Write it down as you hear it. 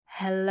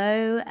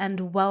Hello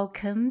and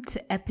welcome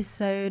to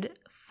episode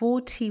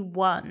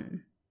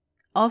 41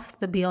 of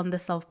the Beyond the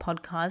Self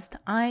podcast.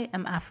 I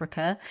am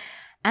Africa,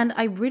 and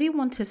I really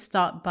want to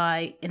start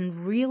by,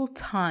 in real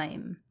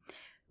time,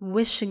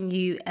 wishing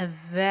you a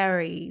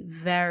very,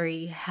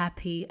 very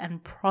happy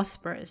and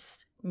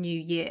prosperous new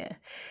year.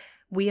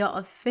 We are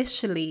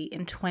officially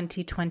in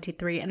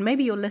 2023, and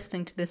maybe you're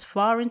listening to this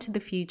far into the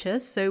future,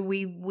 so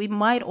we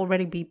might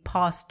already be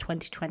past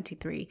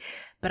 2023,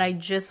 but I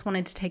just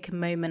wanted to take a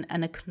moment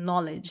and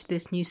acknowledge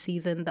this new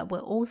season that we're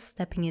all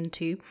stepping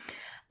into.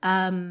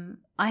 I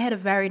had a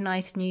very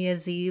nice New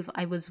Year's Eve.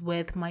 I was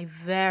with my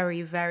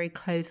very, very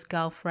close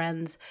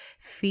girlfriends,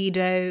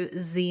 Fido,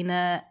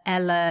 Zena,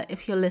 Ella.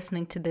 If you're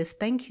listening to this,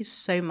 thank you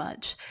so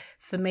much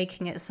for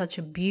making it such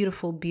a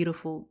beautiful,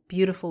 beautiful,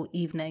 beautiful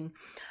evening.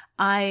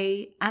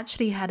 I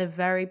actually had a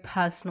very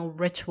personal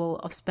ritual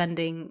of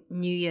spending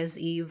New Year's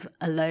Eve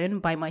alone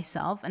by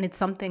myself. And it's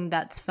something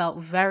that's felt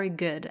very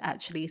good,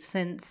 actually,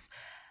 since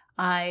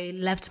I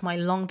left my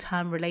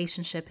long-term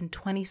relationship in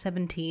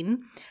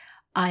 2017.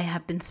 I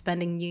have been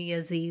spending New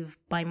Year's Eve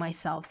by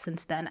myself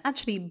since then.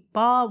 Actually,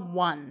 bar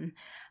one,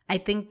 I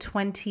think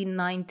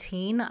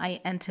 2019,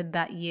 I entered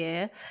that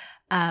year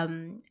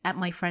at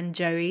my friend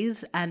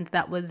Joey's, and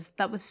that was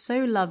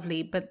so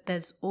lovely. But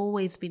there's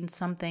always been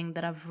something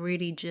that I've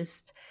really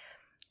just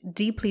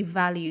deeply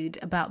valued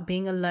about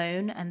being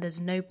alone, and there's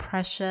no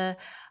pressure.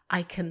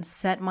 I can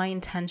set my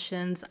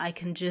intentions. I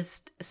can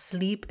just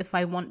sleep if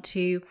I want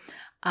to.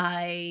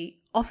 I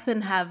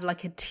often have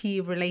like a tea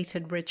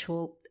related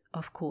ritual.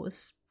 Of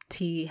course,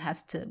 tea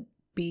has to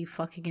be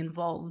fucking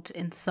involved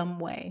in some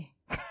way.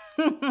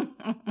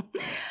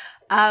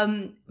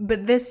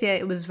 But this year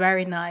it was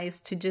very nice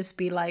to just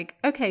be like,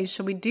 okay,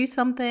 shall we do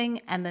something?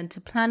 And then to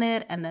plan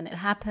it, and then it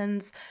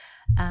happens.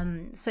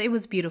 So it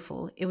was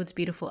beautiful. It was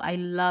beautiful. I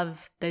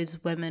love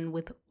those women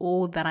with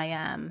all that I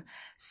am.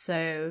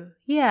 So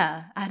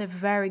yeah, I had a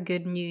very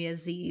good New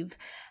Year's Eve.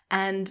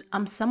 And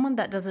I'm someone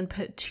that doesn't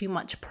put too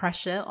much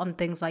pressure on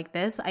things like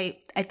this. I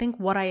think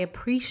what I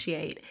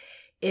appreciate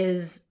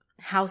is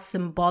how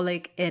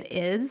symbolic it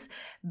is,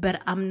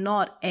 but I'm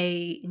not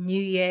a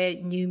new year,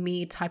 new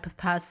me type of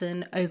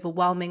person,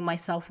 overwhelming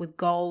myself with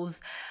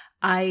goals.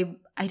 I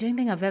don't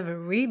think I've ever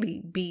really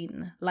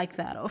been like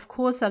that. Of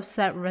course, I've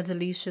set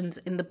resolutions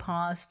in the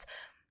past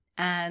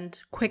and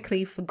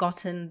quickly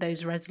forgotten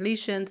those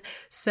resolutions.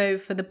 So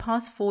for the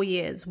past 4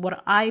 years,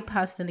 what I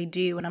personally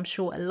do, and I'm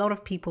sure a lot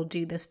of people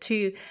do this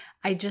too,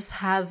 I just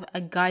have a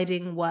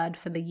guiding word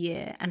for the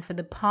year. And for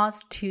the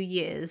past 2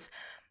 years,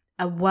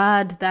 a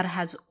word that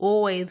has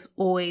always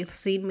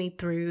seen me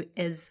through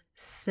is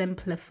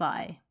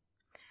simplify.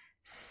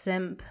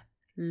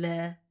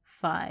 Simplify.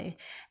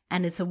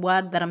 And it's a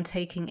word that I'm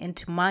taking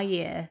into my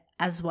year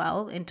as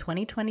well in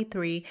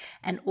 2023.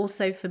 And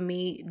also for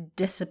me,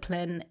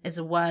 discipline is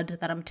a word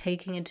that I'm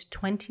taking into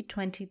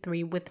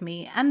 2023 with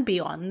me and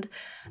beyond.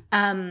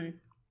 But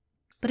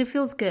it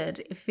feels good.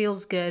 It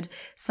feels good.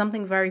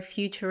 Something very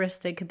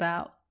futuristic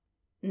about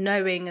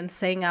knowing and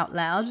saying out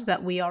loud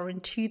that we are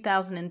in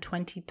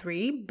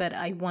 2023, but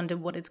I wonder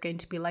what it's going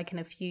to be like in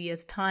a few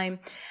years' time.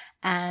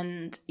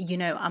 And, you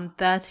know, I'm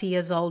 30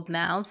 years old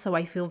now, so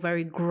I feel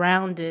very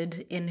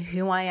grounded in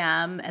who I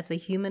am as a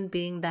human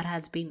being that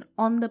has been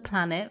on the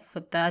planet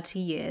for 30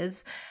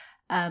 years.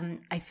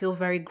 I feel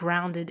very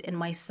grounded in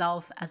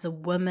myself as a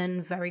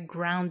woman, very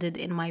grounded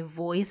in my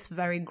voice,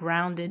 very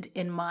grounded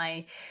in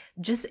my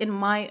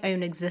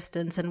own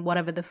existence and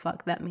whatever the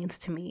fuck that means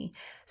to me.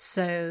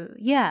 So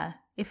yeah,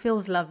 it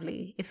feels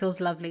lovely. It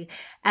feels lovely.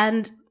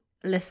 And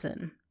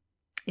listen,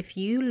 if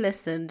you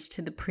listened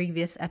to the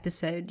previous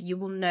episode, you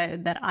will know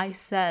that I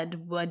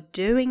said we're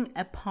doing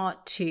a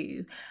part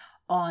 2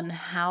 on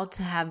how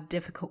to have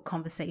difficult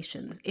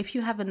conversations. If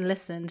you haven't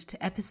listened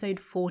to episode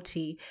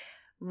 40,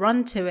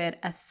 run to it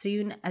as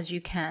soon as you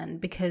can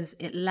because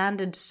it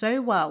landed so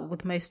well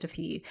with most of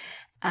you.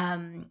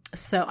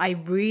 So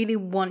I really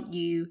want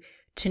you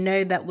to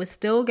know that we're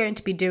still going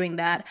to be doing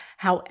that.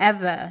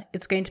 However,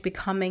 it's going to be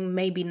coming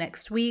maybe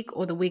next week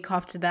or the week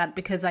after that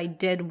because I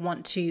did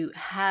want to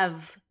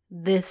have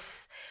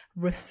this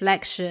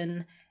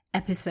reflection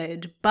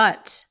episode.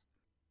 But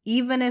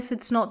even if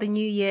it's not the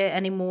new year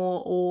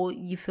anymore, or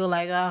you feel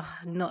like,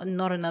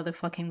 not another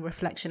fucking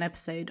reflection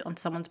episode on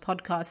someone's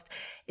podcast,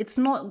 it's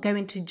not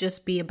going to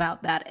just be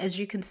about that. As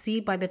you can see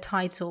by the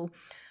title,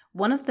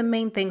 one of the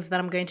main things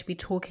that I'm going to be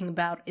talking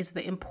about is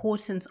the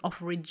importance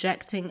of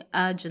rejecting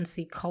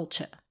urgency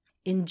culture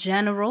in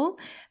general,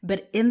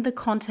 but in the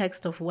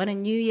context of when a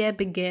new year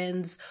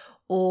begins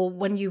or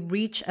when you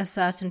reach a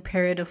certain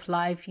period of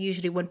life.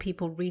 Usually when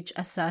people reach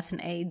a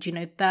certain age,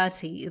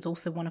 30 is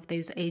also one of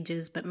those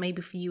ages, but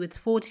maybe for you it's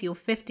 40 or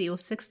 50 or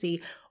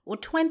 60 or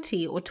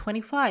 20 or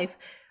 25,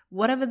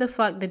 whatever the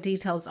fuck the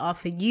details are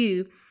for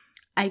you.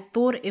 I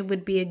thought it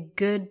would be a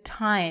good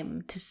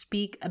time to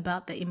speak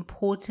about the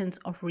importance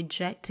of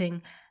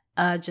rejecting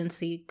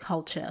urgency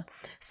culture.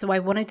 So I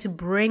wanted to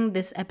bring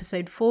this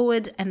episode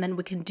forward, and then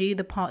we can do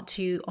the part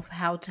 2 of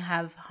how to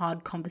have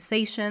hard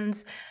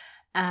conversations.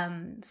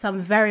 So I'm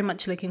very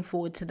much looking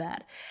forward to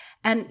that.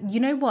 And you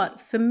know what?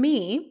 For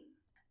me,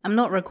 I'm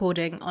not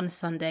recording on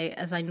Sunday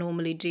as I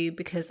normally do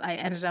because I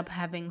ended up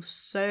having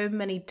so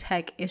many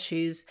tech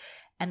issues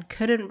and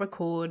couldn't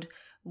record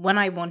when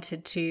I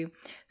wanted to.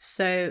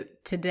 So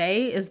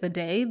today is the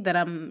day that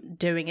I'm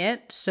doing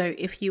it. So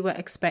if you were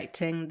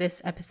expecting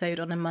this episode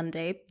on a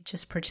Monday,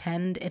 just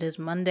pretend it is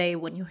Monday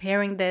when you're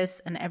hearing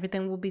this and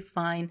everything will be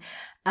fine.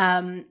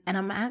 And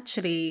I'm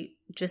actually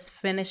just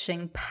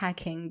finishing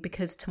packing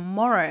because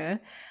tomorrow,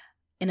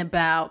 in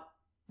about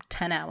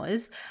 10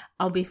 hours,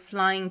 I'll be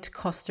flying to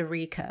Costa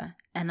Rica,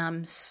 and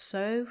I'm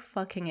so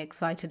fucking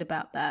excited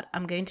about that.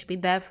 I'm going to be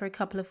there for a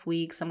couple of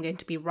weeks. I'm going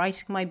to be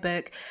writing my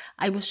book.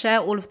 I will share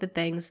all of the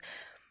things,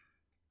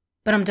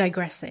 but I'm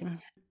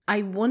digressing.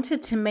 I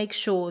wanted to make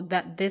sure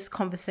that this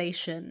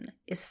conversation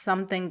is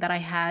something that I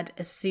had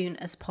as soon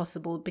as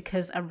possible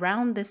because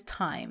around this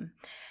time,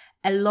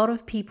 a lot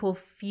of people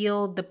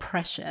feel the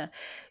pressure.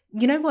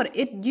 You know what?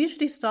 It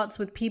usually starts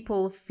with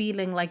people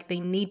feeling like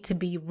they need to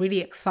be really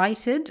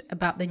excited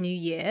about the new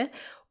year,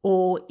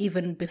 or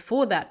even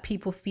before that,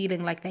 people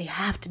feeling like they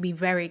have to be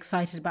very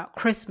excited about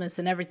Christmas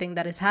and everything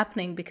that is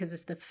happening because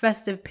it's the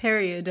festive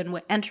period and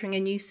we're entering a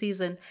new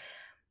season.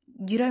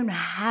 You don't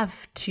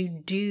have to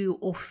do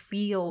or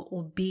feel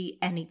or be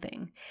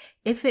anything.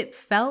 If it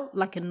felt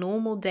like a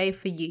normal day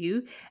for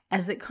you,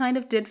 as it kind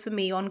of did for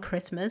me on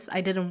Christmas,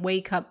 I didn't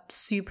wake up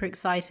super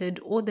excited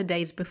or the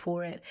days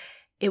before it.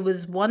 It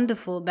was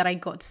wonderful that I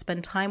got to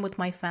spend time with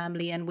my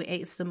family and we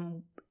ate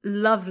some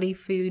lovely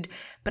food,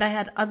 but I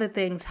had other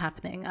things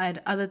happening. I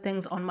had other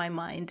things on my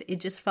mind. It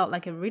just felt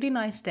like a really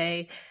nice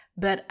day,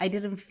 but I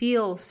didn't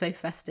feel so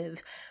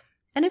festive.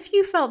 And if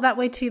you felt that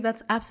way too,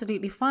 that's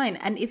absolutely fine.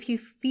 And if you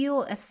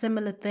feel a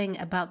similar thing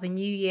about the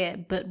new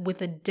year, but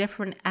with a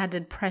different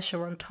added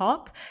pressure on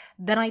top,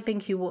 then I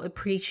think you will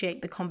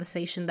appreciate the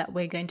conversation that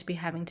we're going to be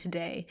having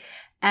today.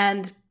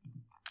 And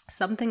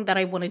something that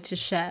I wanted to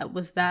share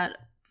was that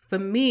for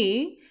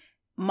me,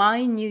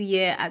 my new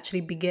year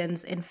actually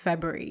begins in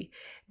February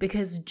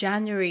because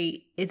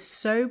January is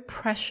so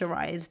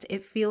pressurized.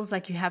 It feels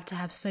like you have to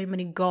have so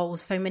many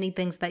goals, so many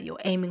things that you're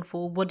aiming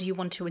for. What do you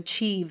want to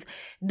achieve?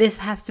 This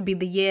has to be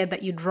the year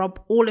that you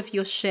drop all of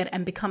your shit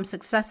and become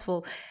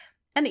successful.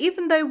 And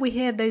even though we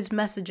hear those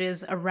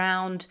messages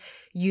around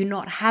you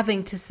not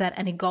having to set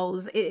any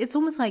goals, it's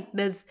almost like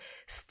there's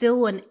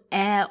still an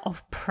air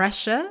of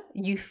pressure,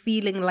 you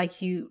feeling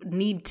like you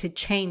need to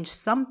change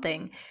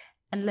something.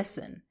 And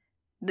listen,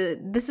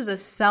 this is a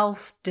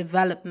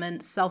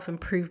self-development,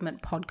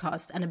 self-improvement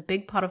podcast. And a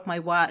big part of my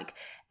work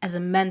as a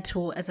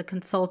mentor, as a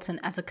consultant,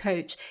 as a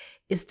coach,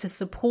 is to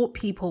support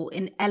people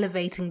in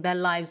elevating their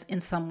lives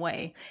in some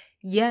way.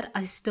 Yet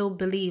I still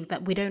believe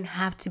that we don't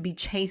have to be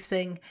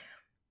chasing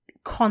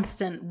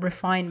constant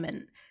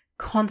refinement,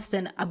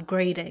 constant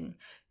upgrading,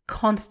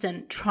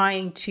 constant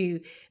trying to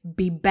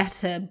be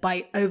better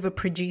by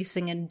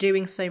overproducing and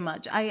doing so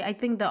much. I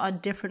think there are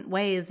different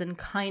ways and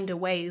kinder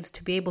ways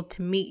to be able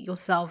to meet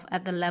yourself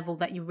at the level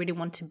that you really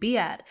want to be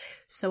at.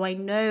 So I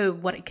know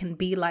what it can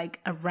be like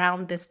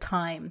around this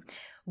time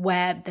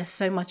where there's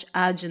so much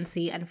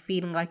urgency and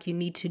feeling like you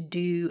need to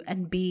do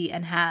and be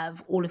and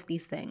have all of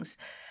these things.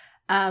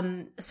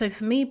 So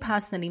for me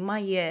personally, my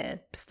year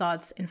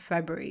starts in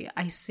February.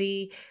 I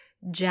see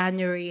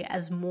January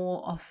as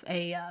more of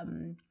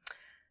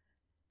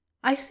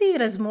I see it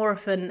as more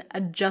of an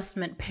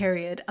adjustment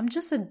period. I'm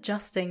just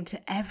adjusting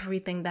to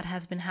everything that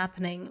has been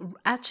happening,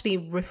 actually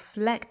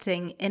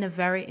reflecting in a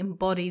very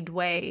embodied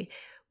way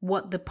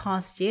what the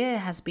past year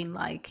has been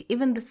like,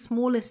 even the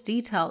smallest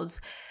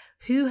details.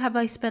 Who have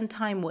I spent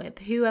time with?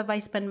 Who have I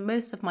spent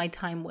most of my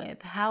time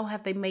with? How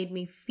have they made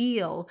me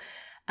feel?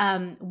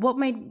 What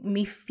made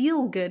me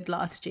feel good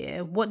last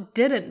year? What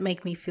didn't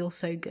make me feel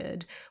so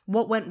good?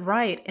 What went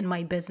right in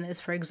my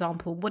business, for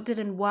example? What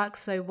didn't work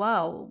so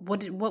well?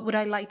 What would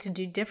I like to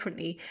do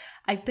differently?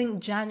 I think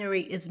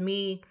January is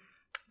me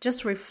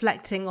just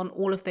reflecting on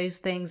all of those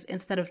things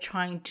instead of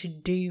trying to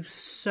do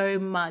so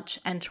much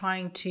and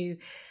trying to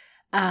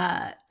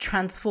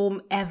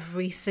transform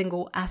every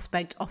single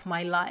aspect of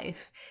my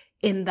life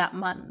in that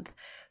month.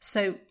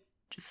 So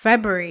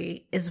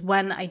February is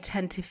when I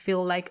tend to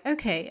feel like,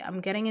 okay, I'm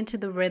getting into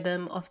the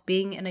rhythm of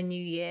being in a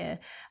new year.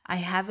 I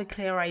have a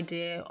clear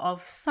idea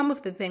of some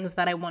of the things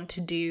that I want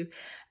to do.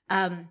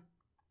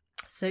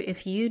 So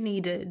if you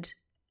needed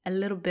a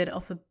little bit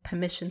of a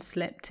permission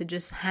slip to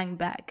just hang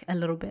back a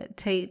little bit,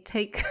 take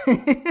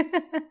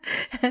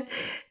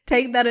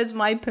take that as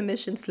my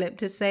permission slip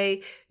to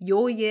say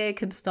your year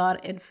can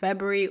start in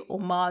February or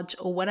March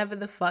or whenever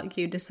the fuck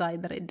you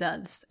decide that it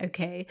does,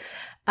 okay?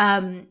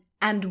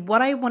 And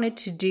what I wanted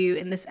to do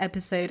in this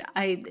episode,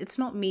 it's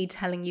not me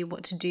telling you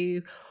what to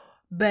do,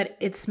 but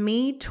it's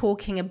me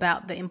talking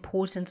about the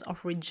importance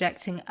of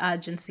rejecting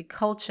urgency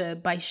culture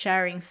by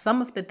sharing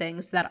some of the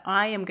things that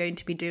I am going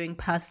to be doing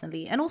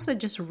personally and also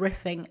just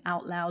riffing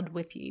out loud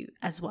with you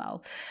as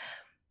well.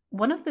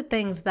 One of the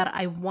things that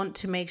I want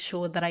to make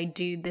sure that I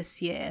do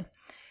this year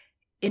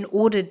in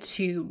order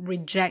to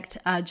reject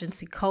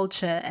urgency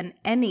culture and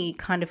any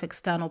kind of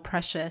external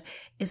pressure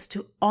is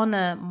to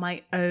honor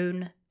my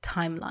own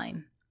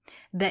timeline.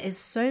 There is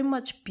so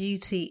much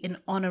beauty in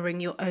honoring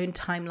your own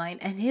timeline.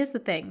 And here's the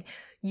thing,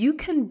 you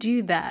can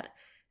do that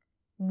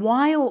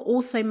while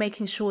also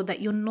making sure that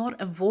you're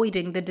not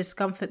avoiding the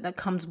discomfort that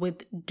comes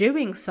with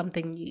doing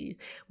something new,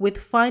 with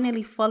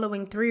finally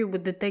following through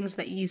with the things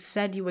that you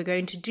said you were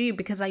going to do.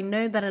 Because I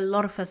know that a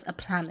lot of us are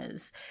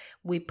planners.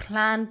 We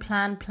plan,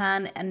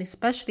 and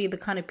especially the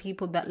kind of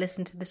people that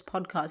listen to this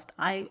podcast,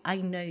 I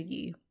know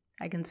you.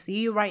 I can see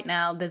you right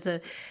now. There's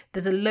a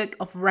look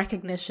of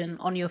recognition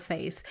on your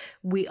face.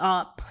 We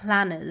are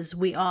planners.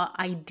 We are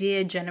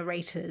idea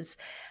generators.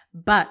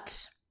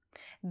 But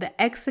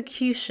the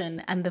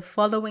execution and the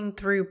following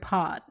through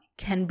part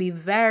can be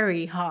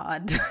very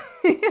hard.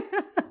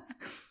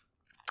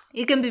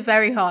 It can be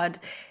very hard,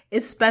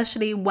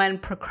 especially when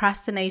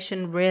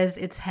procrastination rears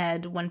its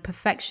head, when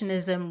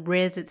perfectionism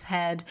rears its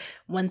head,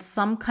 when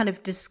some kind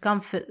of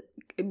discomfort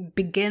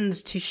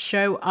begins to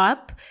show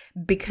up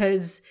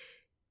because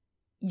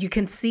you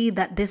can see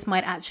that this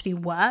might actually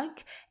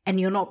work and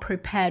you're not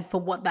prepared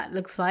for what that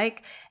looks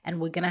like. And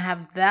we're going to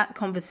have that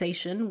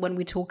conversation when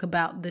we talk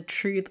about the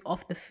truth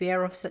of the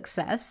fear of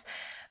success.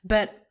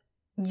 But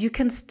you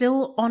can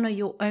still honor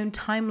your own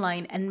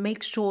timeline and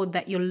make sure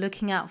that you're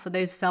looking out for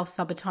those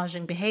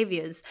self-sabotaging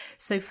behaviors.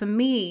 So for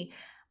me,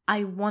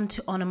 I want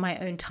to honor my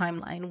own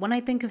timeline. When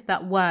I think of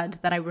that word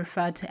that I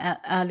referred to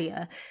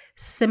earlier,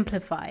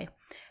 simplify,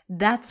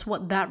 that's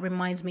what that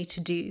reminds me to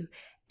do.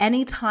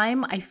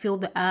 Anytime I feel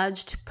the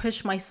urge to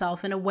push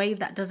myself in a way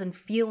that doesn't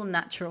feel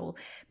natural,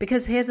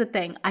 because here's the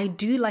thing, I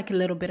do like a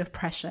little bit of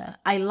pressure.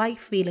 I like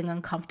feeling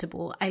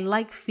uncomfortable. I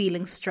like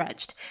feeling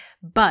stretched.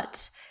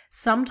 But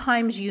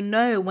sometimes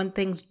when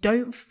things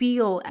don't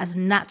feel as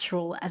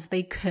natural as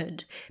they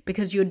could,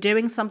 because you're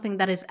doing something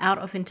that is out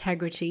of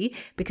integrity,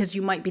 because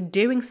you might be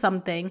doing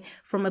something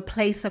from a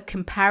place of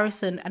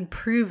comparison and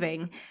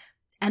proving,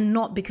 and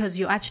not because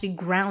you're actually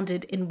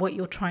grounded in what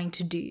you're trying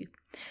to do.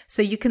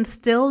 So you can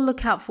still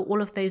look out for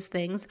all of those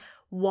things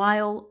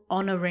while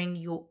honoring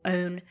your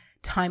own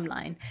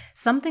timeline.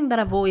 Something that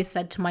I've always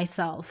said to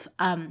myself,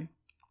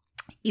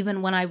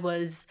 even when I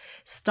was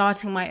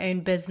starting my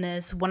own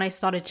business, when I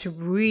started to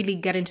really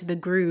get into the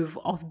groove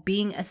of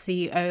being a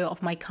CEO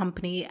of my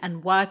company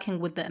and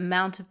working with the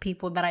amount of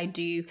people that I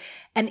do,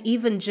 and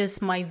even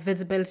just my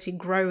visibility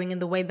growing in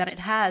the way that it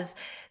has,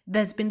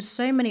 there's been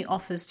so many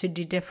offers to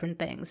do different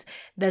things.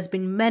 There's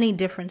been many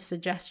different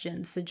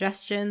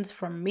suggestions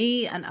from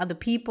me and other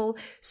people,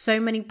 so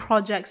many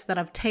projects that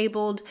I've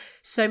tabled,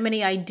 so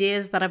many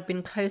ideas that I've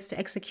been close to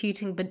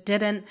executing but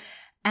didn't.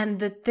 And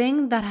the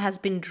thing that has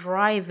been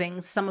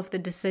driving some of the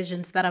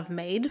decisions that I've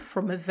made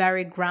from a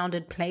very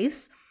grounded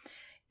place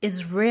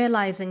is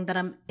realizing that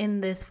I'm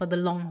in this for the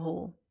long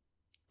haul.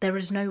 There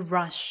is no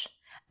rush.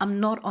 I'm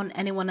not on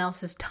anyone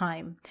else's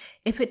time.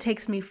 If it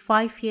takes me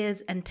 5 years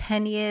and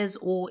 10 years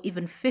or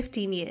even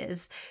 15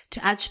 years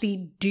to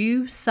actually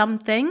do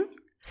something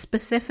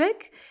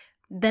specific,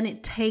 then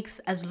it takes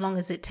as long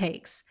as it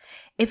takes.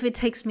 If it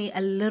takes me a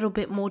little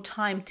bit more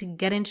time to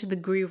get into the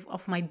groove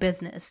of my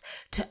business,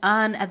 to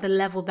earn at the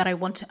level that I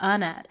want to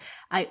earn at,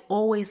 I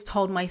always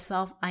told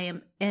myself I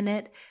am in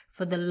it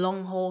for the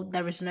long haul.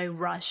 There is no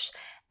rush.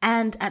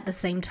 And at the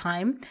same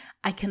time,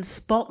 I can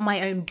spot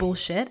my own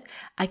bullshit.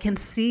 I can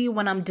see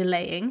when I'm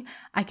delaying.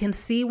 I can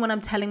see when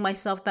I'm telling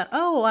myself that,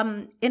 oh,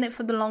 I'm in it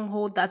for the long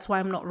haul. That's why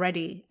I'm not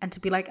ready. And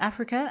to be like,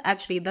 Africa,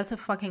 actually, that's a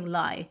fucking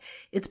lie.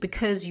 It's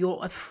because you're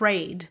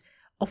afraid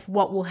of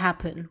what will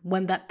happen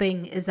when that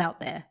thing is out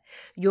there.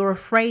 You're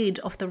afraid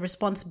of the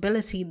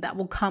responsibility that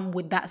will come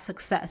with that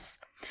success.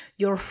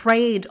 You're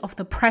afraid of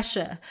the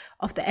pressure,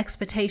 of the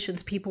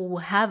expectations people will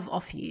have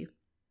of you.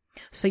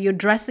 So you're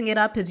dressing it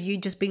up as you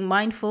just being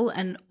mindful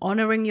and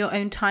honoring your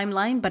own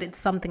timeline, but it's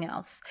something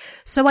else.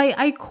 So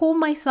I call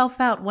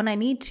myself out when I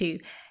need to,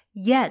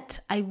 yet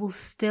I will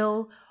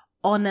still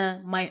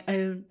honor my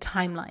own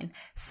timeline.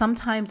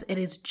 Sometimes it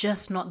is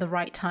just not the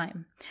right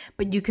time,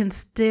 but you can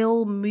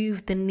still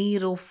move the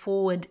needle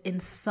forward in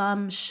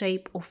some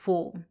shape or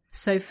form.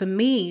 So for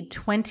me,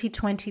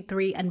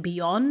 2023 and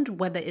beyond,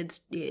 whether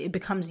it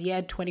becomes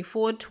year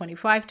 24,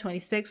 25,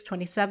 26,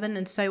 27,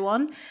 and so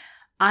on,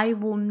 I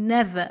will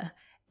never,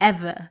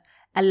 ever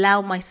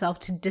allow myself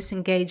to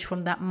disengage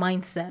from that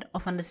mindset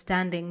of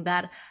understanding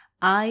that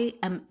I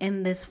am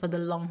in this for the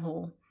long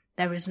haul.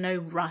 There is no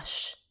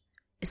rush,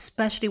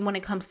 especially when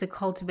it comes to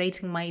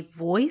cultivating my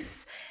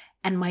voice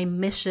and my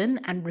mission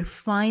and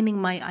refining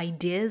my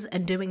ideas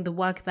and doing the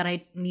work that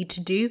I need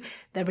to do.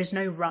 There is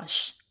no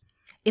rush.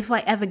 If I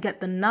ever get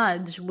the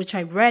nudge, which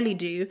I rarely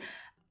do,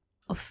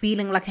 of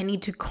feeling like I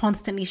need to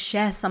constantly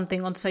share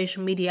something on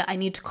social media, I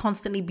need to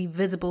constantly be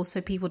visible so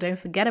people don't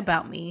forget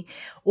about me.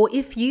 Or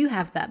if you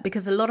have that,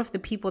 because a lot of the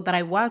people that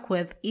I work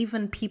with,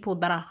 even people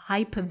that are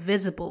hyper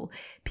visible,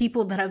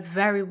 people that are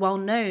very well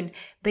known,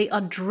 they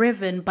are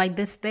driven by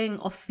this thing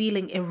of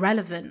feeling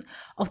irrelevant,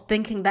 of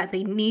thinking that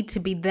they need to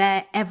be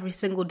there every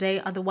single day,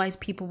 otherwise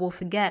people will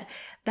forget.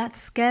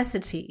 That's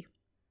scarcity.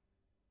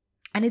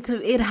 And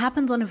it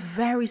happens on a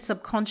very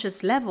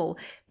subconscious level,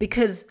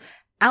 because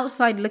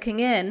outside looking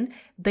in,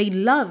 they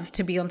love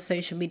to be on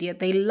social media.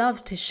 They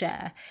love to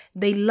share.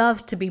 They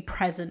love to be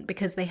present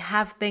because they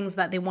have things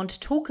that they want to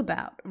talk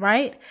about,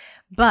 right?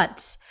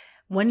 But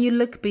when you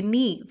look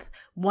beneath,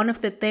 one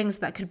of the things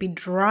that could be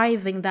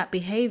driving that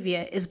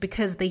behavior is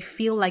because they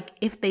feel like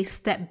if they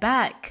step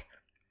back,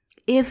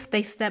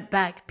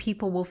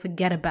 people will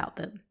forget about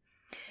them.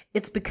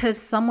 It's because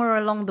somewhere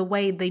along the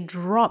way, they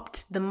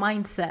dropped the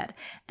mindset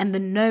and the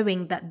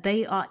knowing that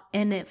they are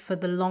in it for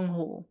the long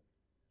haul.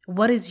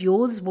 What is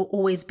yours will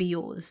always be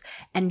yours.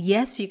 And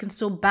yes, you can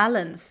still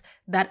balance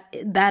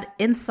that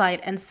insight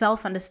and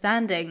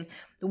self-understanding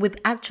with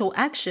actual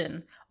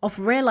action of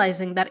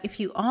realizing that if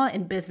you are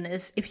in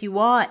business, if you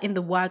are in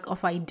the work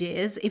of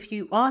ideas, if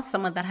you are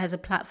someone that has a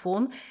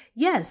platform,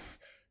 yes,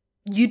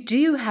 you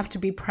do have to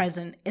be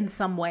present in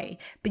some way,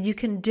 but you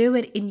can do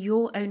it in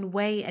your own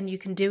way and you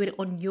can do it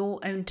on your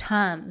own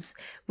terms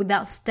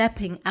without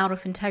stepping out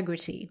of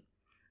integrity.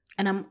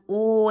 And I'm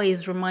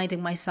always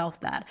reminding myself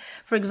that.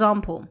 For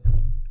example,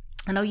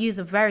 and I'll use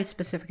a very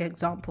specific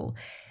example.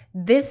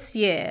 Last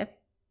year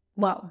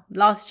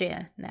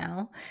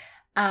now,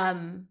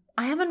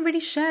 I haven't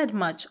really shared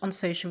much on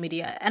social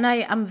media. And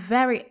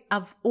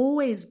I've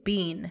always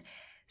been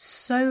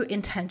so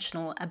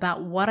intentional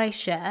about what I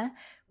share,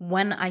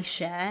 when I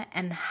share,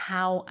 and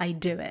how I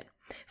do it.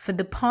 For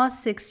the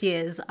past 6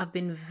 years, I've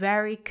been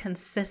very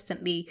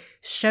consistently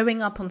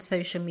showing up on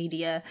social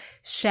media,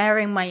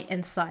 sharing my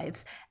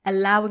insights,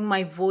 allowing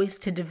my voice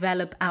to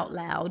develop out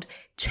loud,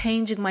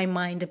 changing my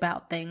mind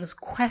about things,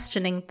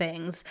 questioning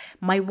things.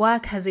 My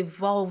work has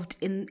evolved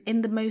in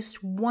the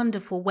most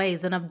wonderful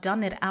ways, and I've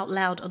done it out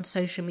loud on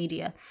social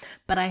media.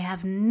 But I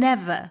have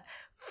never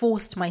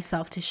forced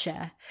myself to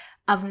share.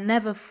 I've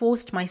never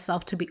forced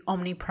myself to be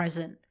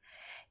omnipresent.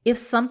 If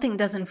something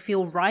doesn't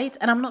feel right,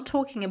 and I'm not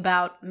talking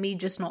about me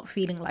just not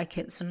feeling like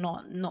it, so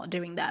not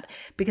doing that,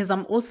 because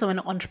I'm also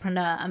an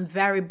entrepreneur. I'm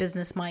very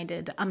business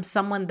minded. I'm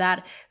someone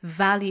that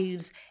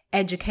values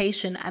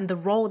education and the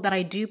role that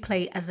I do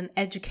play as an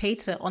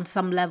educator on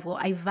some level.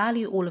 I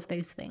value all of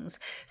those things.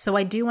 So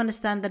I do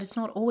understand that it's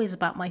not always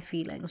about my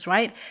feelings,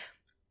 right?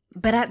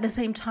 But at the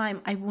same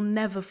time, I will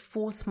never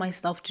force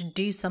myself to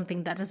do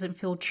something that doesn't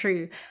feel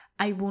true.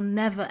 I will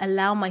never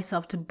allow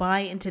myself to buy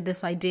into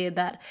this idea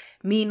that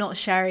me not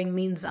sharing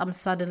means I'm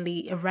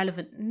suddenly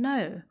irrelevant.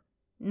 No.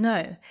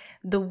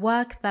 The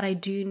work that I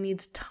do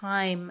needs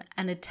time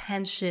and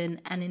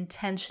attention and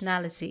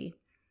intentionality.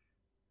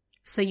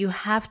 So you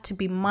have to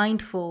be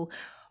mindful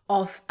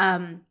of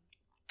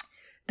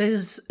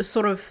those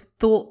sort of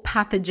thought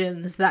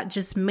pathogens that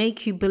just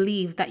make you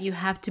believe that you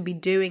have to be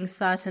doing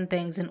certain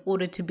things in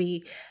order to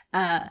be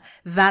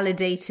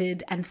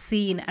validated and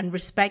seen and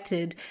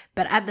respected.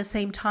 But at the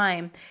same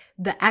time,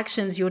 the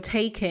actions you're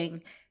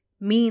taking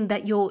mean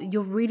that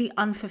you're really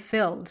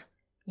unfulfilled.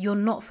 You're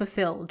not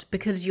fulfilled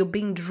because you're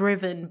being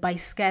driven by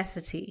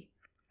scarcity.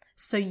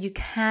 So you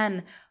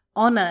can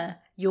honor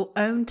your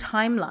own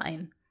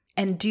timeline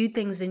and do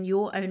things in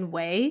your own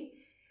way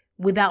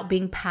without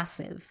being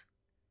passive.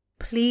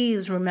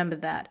 Please remember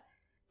that.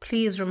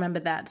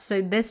 So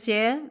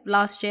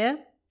last year,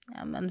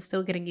 I'm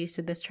still getting used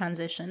to this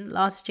transition.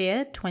 Last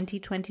year,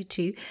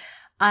 2022,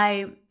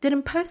 I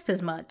didn't post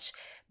as much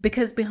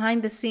because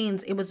behind the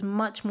scenes, it was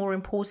much more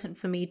important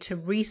for me to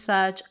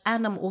research,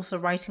 and I'm also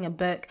writing a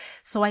book.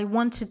 So I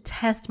want to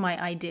test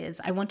my ideas.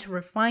 I want to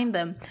refine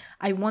them.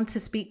 I want to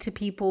speak to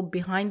people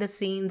behind the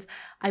scenes.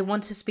 I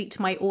want to speak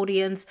to my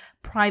audience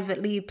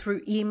privately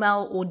through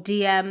email or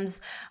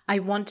DMs. I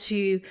want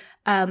to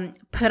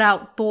put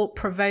out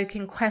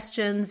thought-provoking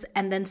questions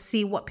and then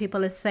see what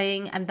people are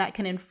saying, and that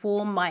can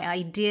inform my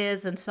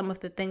ideas and some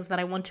of the things that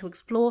I want to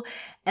explore.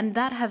 And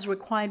that has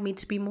required me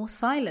to be more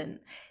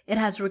silent. It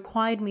has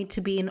required me to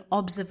be in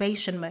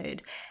observation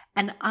mode.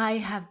 And I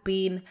have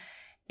been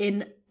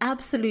in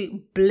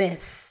absolute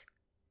bliss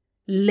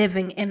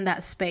living in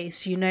that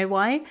space. You know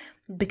why?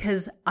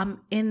 Because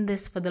I'm in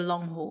this for the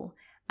long haul.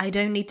 I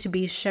don't need to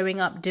be showing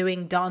up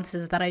doing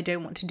dances that I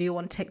don't want to do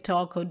on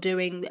TikTok or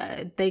doing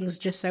things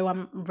just so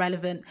I'm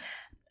relevant.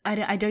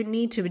 I don't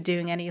need to be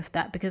doing any of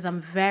that because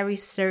I'm very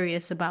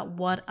serious about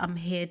what I'm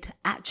here to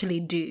actually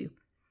do.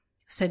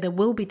 So there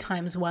will be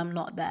times where I'm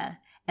not there,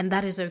 and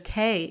that is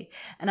okay.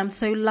 And I'm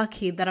so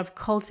lucky that I've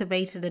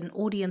cultivated an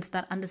audience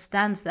that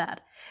understands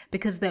that,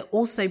 because they're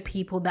also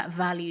people that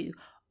value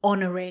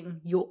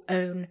honoring your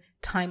own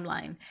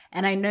timeline.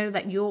 And I know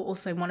that you're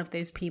also one of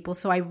those people.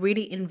 So I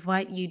really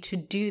invite you to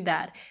do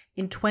that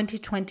in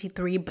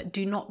 2023, but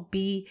do not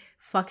be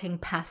fucking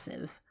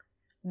passive.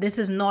 This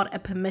is not a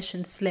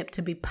permission slip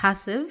to be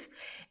passive.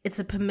 It's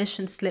a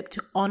permission slip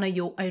to honor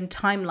your own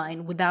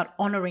timeline without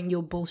honoring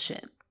your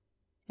bullshit.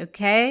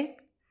 Okay?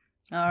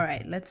 All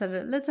right, let's have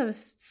a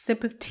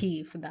sip of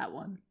tea for that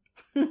one.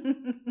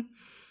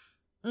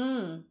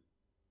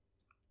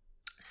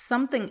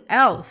 Something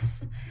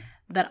else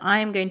that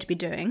I'm going to be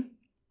doing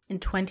in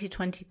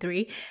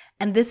 2023,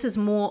 and this is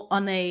more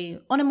on a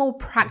more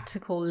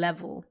practical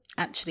level,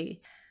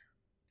 actually.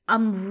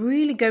 I'm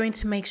really going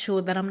to make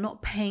sure that I'm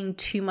not paying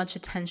too much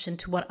attention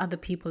to what other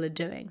people are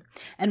doing.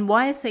 And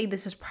why I say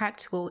this is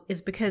practical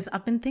is because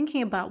I've been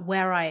thinking about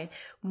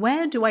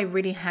where do I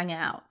really hang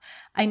out?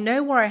 I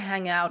know where I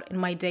hang out in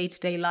my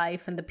day-to-day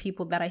life and the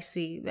people that I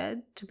see.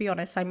 To be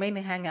honest, I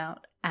mainly hang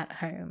out at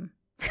home.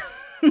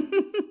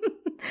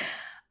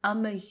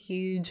 I'm a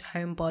huge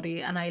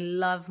homebody and I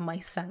love my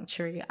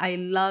sanctuary. I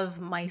love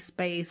my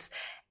space.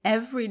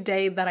 Every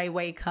day that I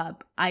wake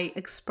up, I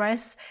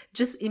express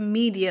just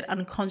immediate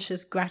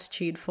unconscious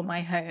gratitude for my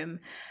home.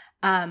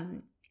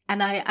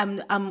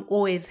 And I'm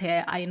always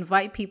here. I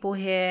invite people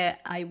here.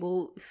 I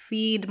will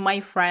feed my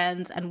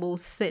friends and we'll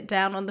sit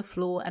down on the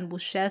floor and we'll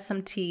share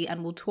some tea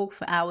and we'll talk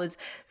for hours.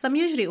 So I'm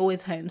usually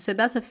always home. So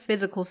that's a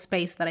physical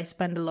space that I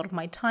spend a lot of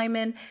my time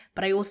in.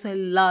 But I also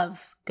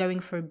love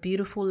going for a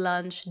beautiful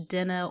lunch,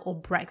 dinner, or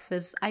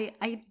breakfast.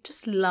 I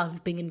just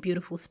love being in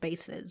beautiful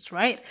spaces,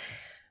 right?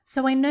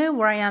 So I know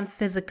where I am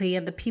physically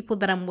and the people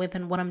that I'm with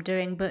and what I'm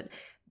doing, but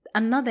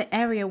another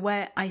area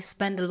where I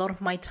spend a lot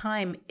of my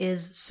time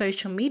is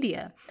social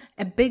media.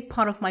 A big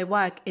part of my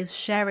work is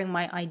sharing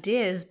my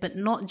ideas, but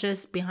not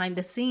just behind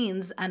the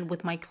scenes and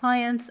with my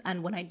clients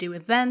and when I do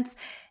events,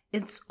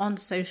 it's on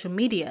social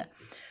media.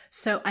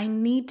 So I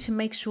need to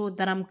make sure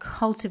that I'm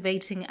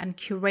cultivating and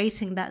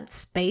curating that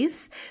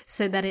space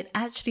so that it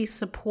actually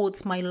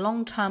supports my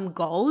long-term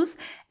goals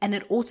and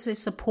it also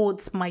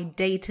supports my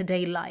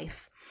day-to-day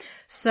life.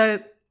 So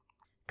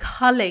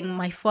culling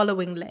my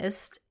following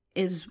list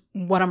is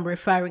what I'm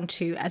referring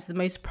to as the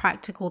most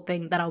practical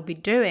thing that I'll be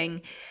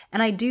doing.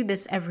 And I do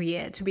this every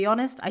year. To be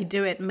honest, I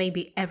do it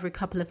maybe every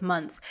couple of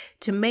months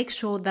to make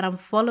sure that I'm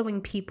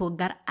following people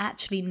that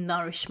actually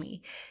nourish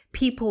me,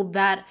 people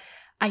that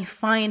I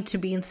find to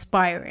be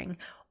inspiring.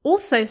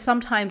 Also,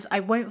 sometimes I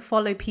won't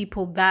follow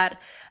people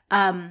that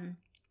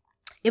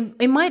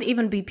it might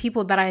even be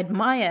people that I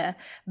admire,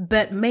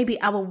 but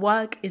maybe our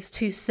work is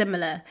too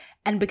similar.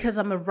 And because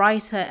I'm a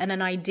writer and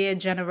an idea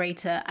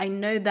generator, I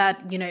know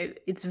that,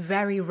 it's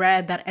very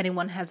rare that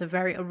anyone has a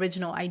very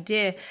original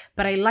idea,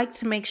 but I like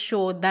to make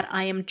sure that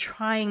I am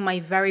trying my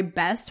very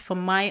best for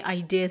my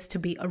ideas to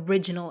be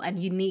original and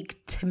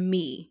unique to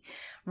me,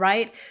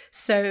 right?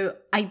 So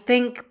I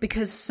think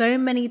because so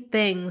many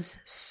things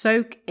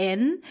soak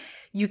in,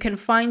 you can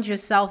find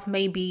yourself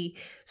maybe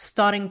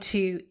starting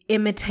to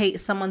imitate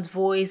someone's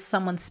voice,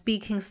 someone's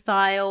speaking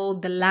style,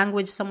 the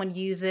language someone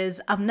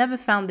uses. I've never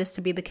found this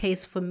to be the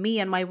case for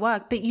me and my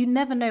work, but you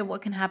never know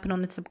what can happen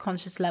on a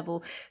subconscious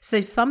level.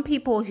 So some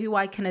people who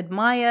I can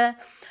admire,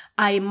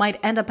 I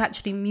might end up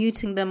actually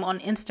muting them on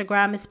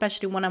Instagram,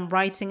 especially when I'm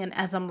writing and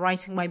as I'm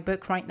writing my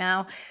book right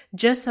now,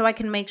 just so I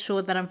can make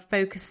sure that I'm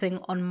focusing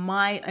on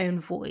my own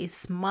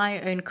voice,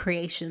 my own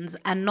creations,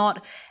 and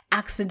not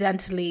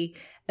accidentally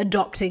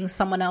adopting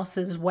someone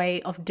else's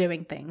way of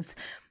doing things.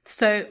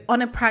 So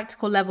on a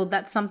practical level,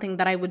 that's something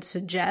that I would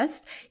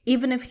suggest.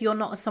 Even if you're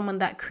not someone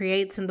that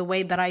creates in the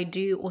way that I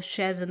do or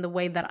shares in the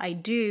way that I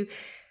do,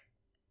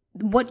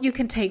 what you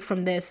can take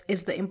from this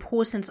is the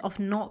importance of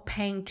not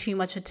paying too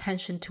much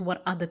attention to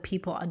what other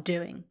people are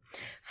doing.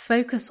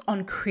 Focus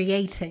on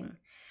creating.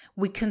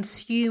 We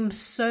consume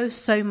so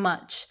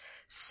much.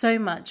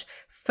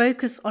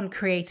 Focus on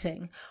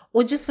creating,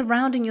 or just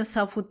surrounding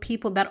yourself with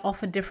people that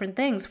offer different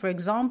things. For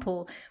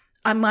example,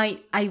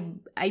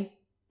 I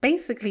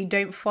basically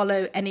don't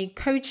follow any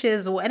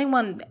coaches or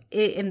anyone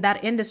in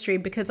that industry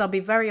because I'll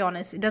be very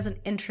honest, it doesn't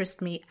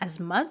interest me as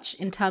much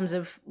in terms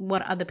of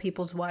what other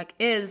people's work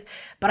is.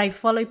 But I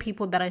follow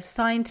people that are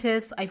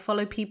scientists. I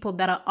follow people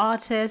that are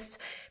artists,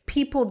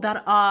 people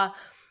that are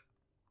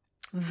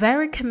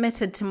very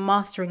committed to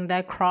mastering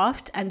their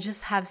craft and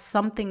just have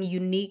something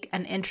unique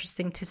and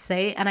interesting to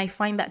say. And I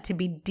find that to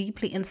be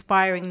deeply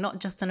inspiring, not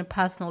just on a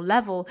personal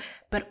level,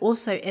 but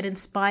also it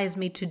inspires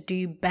me to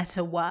do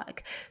better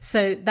work.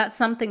 So that's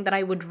something that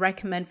I would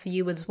recommend for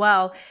you as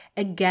well.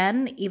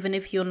 Again, even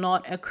if you're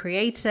not a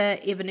creator,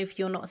 even if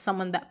you're not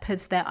someone that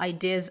puts their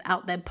ideas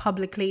out there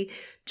publicly,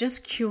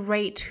 just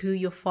curate who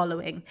you're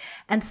following.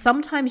 And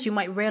sometimes you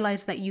might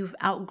realize that you've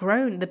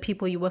outgrown the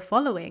people you were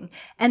following.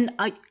 And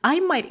I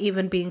might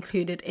even be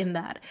included in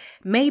that.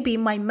 Maybe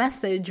my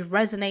message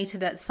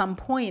resonated at some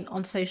point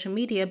on social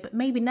media, but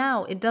maybe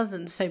now it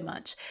doesn't so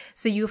much.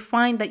 So you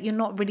find that you're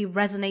not really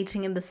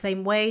resonating in the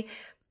same way.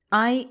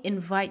 I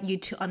invite you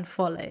to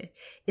unfollow.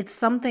 It's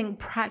something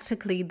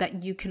practically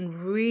that you can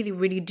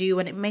really do,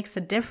 and it makes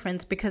a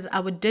difference because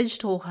our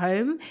digital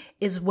home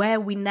is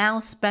where we now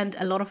spend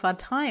a lot of our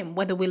time,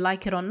 whether we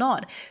like it or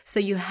not. So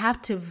you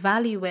have to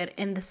value it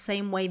in the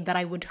same way that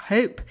I would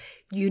hope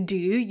you do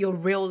your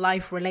real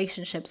life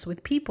relationships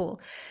with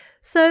people.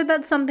 So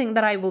that's something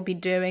that I will be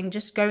doing,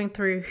 just going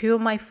through who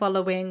am I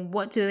following,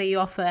 what do they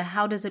offer,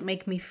 how does it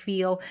make me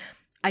feel.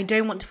 I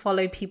don't want to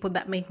follow people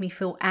that make me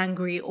feel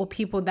angry or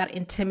people that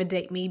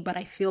intimidate me, but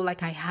I feel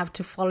like I have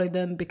to follow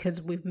them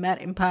because we've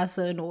met in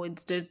person, or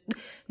it's just,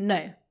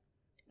 no,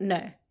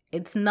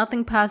 it's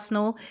nothing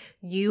personal.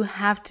 You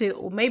have to,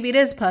 or maybe it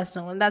is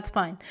personal and that's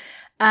fine.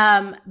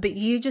 But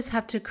you just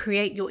have to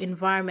create your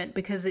environment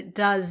because it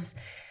does,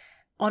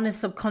 on a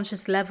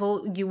subconscious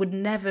level, you would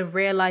never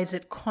realize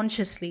it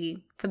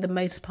consciously for the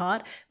most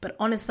part, but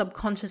on a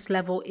subconscious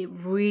level, it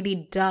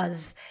really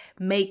does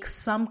make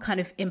some kind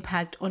of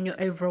impact on your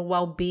overall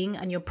well-being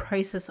and your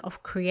process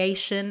of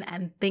creation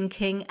and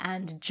thinking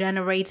and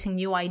generating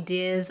new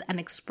ideas and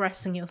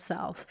expressing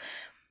yourself.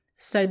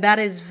 So that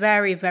is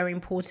very, very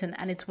important.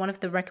 And it's one of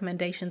the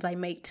recommendations I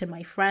make to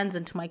my friends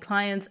and to my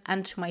clients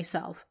and to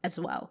myself as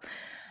well.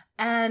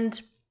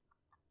 And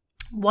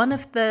one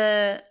of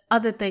the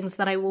other things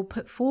that I will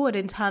put forward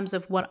in terms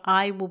of what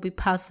I will be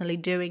personally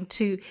doing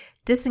to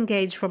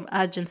disengage from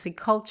urgency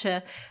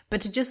culture,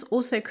 but to just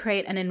also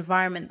create an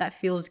environment that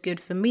feels good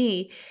for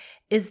me,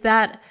 is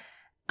that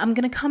I'm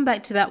going to come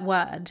back to that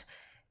word.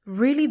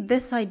 Really,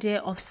 this idea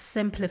of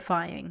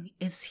simplifying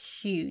is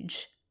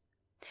huge,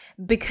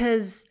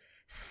 because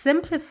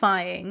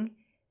simplifying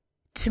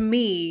to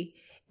me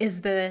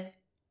is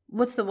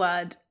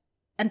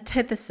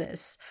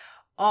antithesis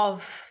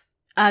of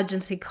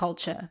urgency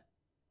culture,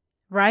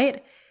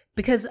 right?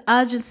 Because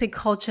urgency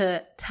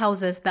culture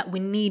tells us that we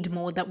need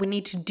more, that we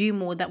need to do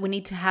more, that we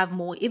need to have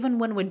more. Even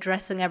when we're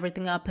dressing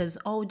everything up as,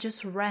 oh,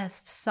 just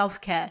rest,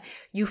 self-care,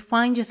 you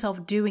find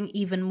yourself doing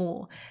even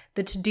more.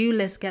 The to-do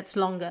list gets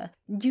longer.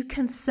 You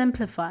can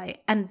simplify.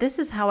 And this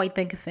is how I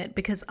think of it,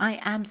 because I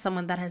am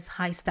someone that has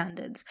high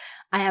standards.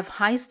 I have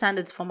high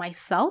standards for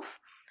myself.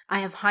 I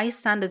have high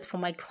standards for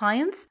my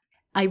clients.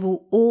 I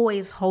will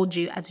always hold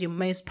you as your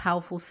most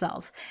powerful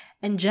self.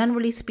 And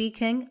generally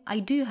speaking, I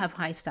do have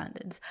high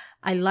standards.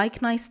 I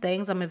like nice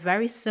things. I'm a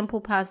very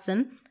simple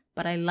person,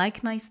 but I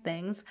like nice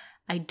things.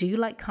 I do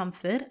like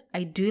comfort.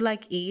 I do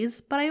like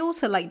ease, but I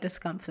also like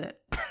discomfort.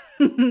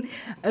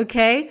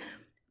 Okay?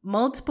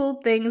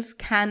 Multiple things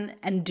can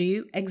and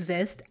do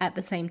exist at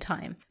the same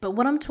time. But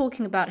what I'm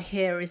talking about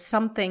here is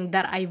something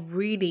that I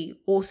really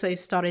also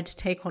started to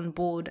take on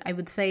board. I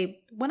would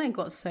say when I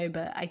got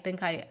sober, I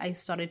think I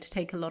started to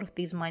take a lot of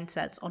these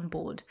mindsets on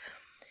board.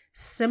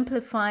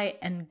 Simplify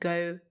and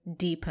go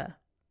deeper.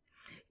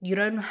 You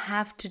don't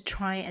have to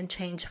try and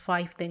change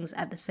 5 things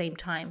at the same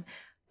time.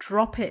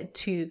 Drop it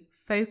to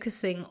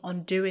focusing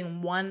on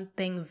doing one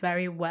thing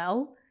very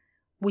well,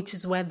 which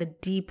is where the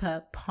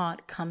deeper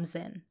part comes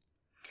in.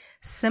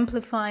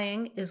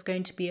 Simplifying is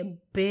going to be a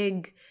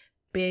big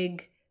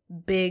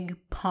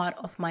part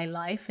of my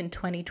life in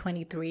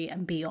 2023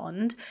 and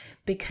beyond,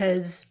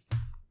 because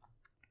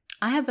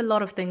I have a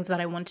lot of things that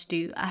I want to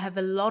do. I have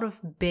a lot of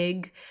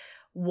big,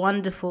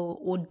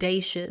 wonderful,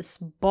 audacious,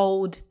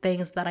 bold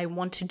things that I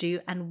want to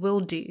do and will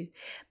do.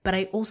 But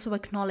I also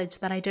acknowledge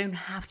that I don't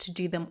have to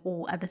do them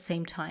all at the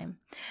same time.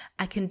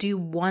 I can do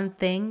one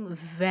thing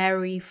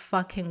very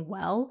fucking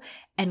well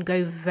and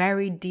go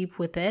very deep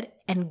with it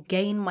and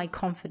gain my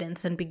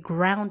confidence and be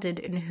grounded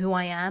in who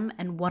I am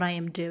and what I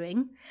am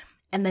doing,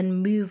 and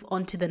then move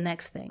on to the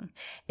next thing,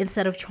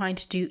 instead of trying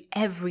to do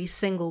every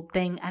single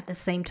thing at the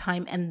same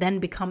time and then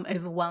become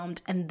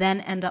overwhelmed and then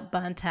end up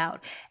burnt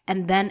out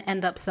and then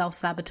end up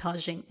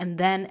self-sabotaging and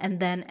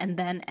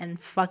then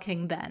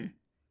fucking then.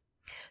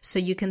 So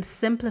you can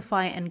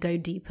simplify and go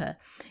deeper.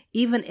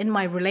 Even in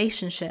my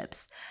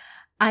relationships,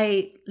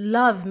 I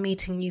love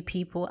meeting new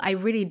people. I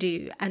really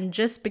do. And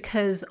just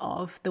because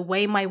of the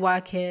way my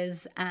work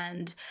is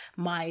and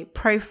my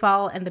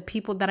profile and the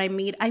people that I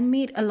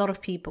meet a lot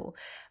of people.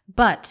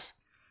 But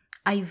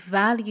I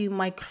value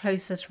my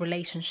closest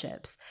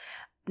relationships.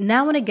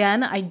 Now and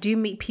again, I do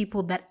meet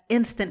people that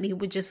instantly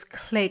would just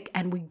click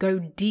and we go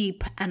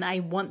deep, and I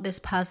want this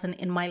person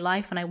in my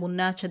life and I will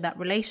nurture that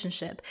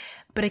relationship.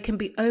 But it can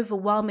be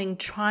overwhelming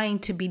trying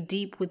to be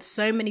deep with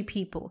so many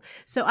people.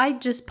 So I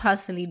just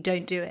personally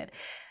don't do it.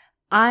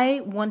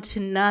 I want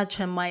to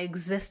nurture my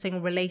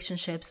existing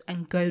relationships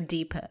and go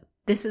deeper.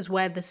 This is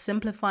where the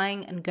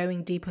simplifying and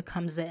going deeper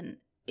comes in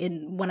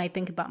when I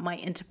think about my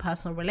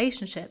interpersonal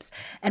relationships.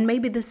 And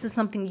maybe this is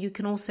something you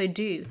can also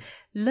do.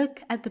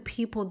 Look at the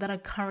people that are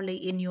currently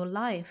in your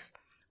life,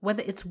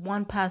 whether it's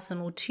one person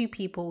or 2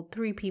 people,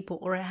 3 people,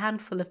 or a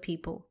handful of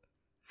people.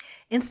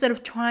 Instead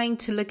of trying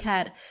to look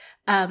at,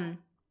 and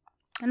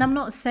I'm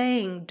not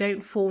saying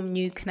don't form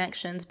new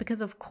connections,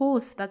 because of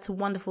course that's a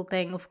wonderful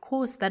thing. Of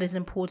course that is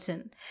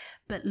important.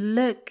 But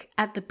look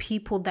at the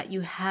people that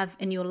you have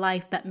in your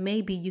life that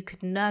maybe you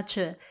could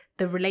nurture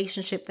the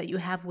relationship that you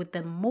have with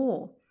them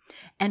more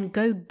and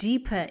go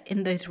deeper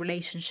in those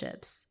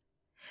relationships.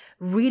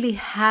 Really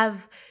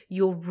have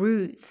your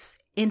roots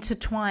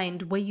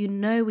intertwined where you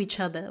know each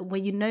other, where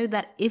you know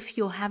that if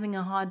you're having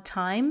a hard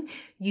time,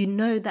 you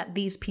know that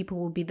these people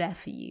will be there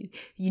for you.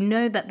 You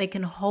know that they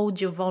can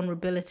hold your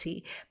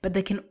vulnerability, but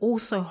they can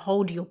also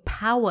hold your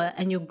power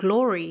and your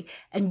glory,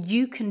 and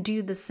you can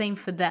do the same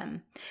for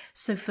them.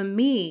 So for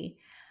me,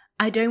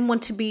 I don't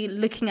want to be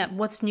looking at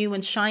what's new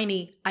and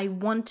shiny. I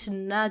want to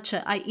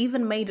nurture. I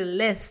even made a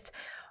list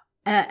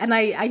and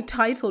I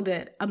titled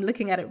it, I'm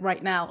looking at it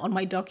right now on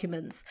my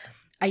documents.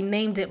 I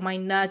named it my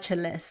nurture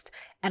list.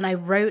 And I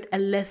wrote a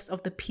list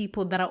of the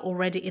people that are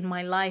already in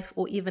my life,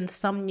 or even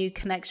some new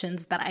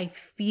connections that I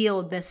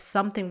feel there's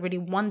something really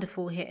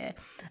wonderful here.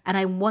 And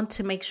I want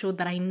to make sure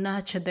that I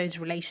nurture those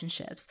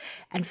relationships.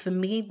 And for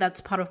me,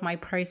 that's part of my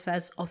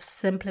process of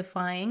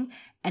simplifying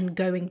and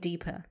going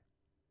deeper.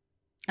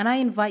 And I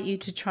invite you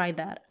to try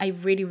that. I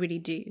really, really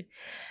do.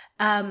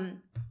 And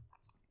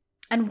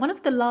one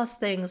of the last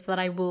things that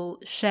I will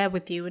share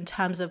with you in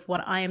terms of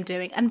what I am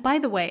doing, and by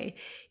the way,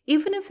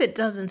 even if it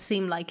doesn't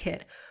seem like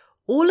it,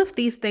 all of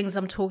these things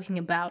I'm talking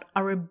about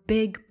are a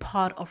big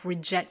part of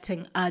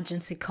rejecting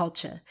urgency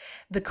culture.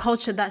 The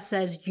culture that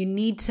says you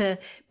need to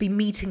be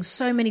meeting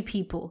so many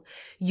people.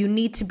 You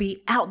need to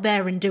be out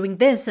there and doing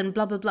this and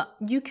blah, blah, blah.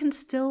 You can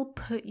still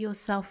put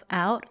yourself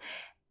out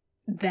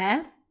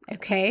there,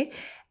 okay?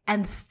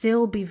 And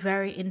still be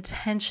very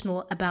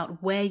intentional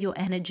about where your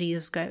energy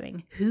is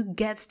going. Who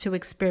gets to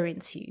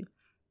experience you?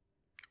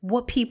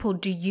 What people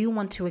do you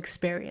want to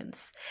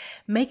experience?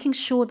 Making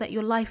sure that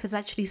your life is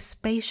actually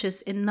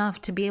spacious enough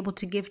to be able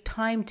to give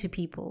time to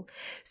people.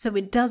 So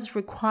it does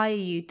require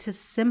you to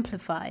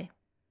simplify.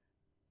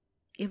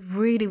 It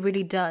really,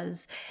 really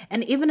does.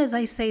 And even as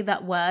I say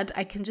that word,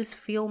 I can just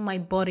feel my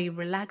body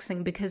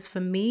relaxing, because for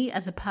me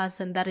as a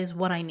person, that is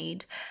what I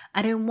need.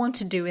 I don't want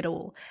to do it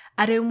all.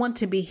 I don't want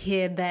to be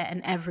here, there,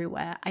 and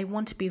everywhere. I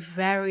want to be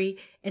very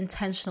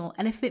intentional.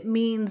 And if it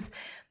means,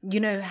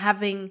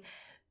 having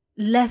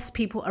less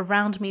people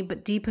around me,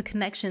 but deeper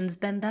connections,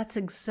 then that's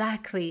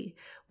exactly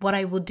what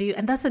I will do.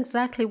 And that's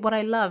exactly what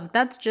I love.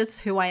 That's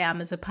just who I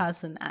am as a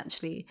person,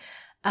 actually.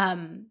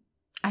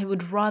 I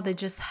would rather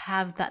just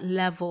have that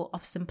level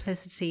of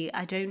simplicity.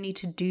 I don't need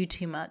to do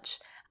too much.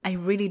 I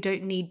really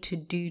don't need to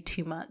do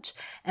too much.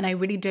 And I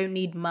really don't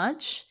need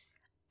much.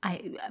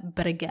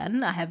 But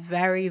again, I have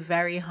very,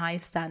 very high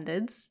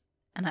standards,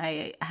 and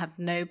I have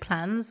no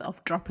plans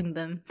of dropping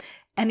them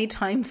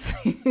anytime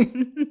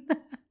soon.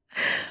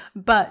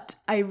 But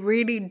I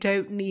really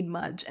don't need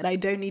much, and I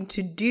don't need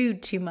to do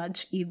too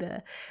much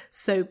either.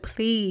 So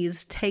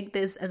please take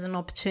this as an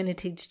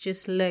opportunity to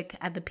just look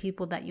at the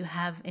people that you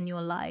have in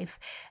your life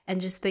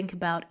and just think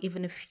about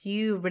even a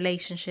few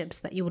relationships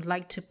that you would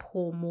like to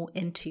pour more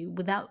into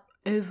without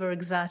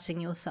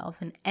overexerting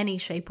yourself in any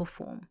shape or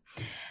form.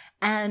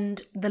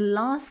 And the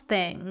last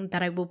thing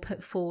that I will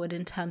put forward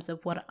in terms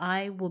of what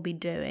I will be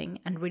doing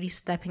and really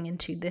stepping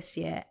into this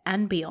year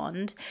and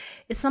beyond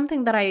is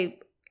something that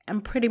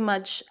I'm pretty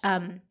much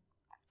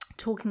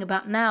talking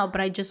about now,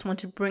 but I just want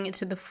to bring it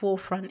to the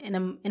forefront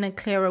in a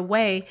clearer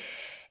way,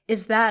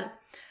 is that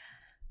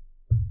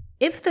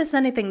if there's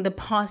anything the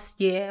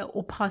past year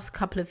or past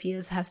couple of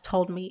years has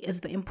told me, is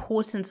the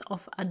importance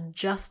of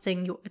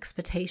adjusting your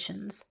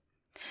expectations.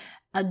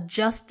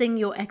 Adjusting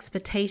your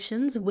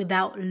expectations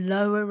without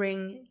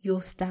lowering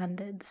your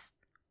standards.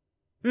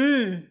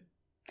 Let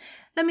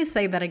me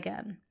say that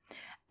again.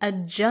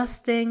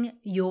 Adjusting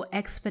your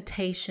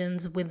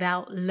expectations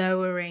without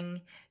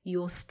lowering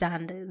your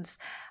standards.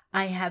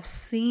 I have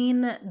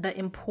seen the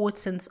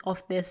importance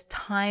of this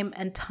time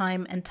and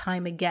time and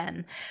time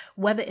again,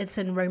 whether it's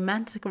in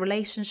romantic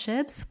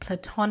relationships,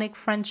 platonic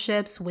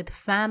friendships, with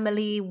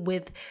family,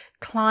 with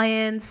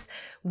clients,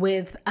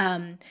 with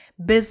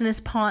business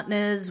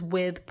partners,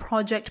 with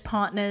project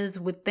partners,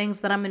 with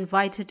things that I'm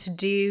invited to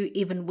do,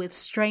 even with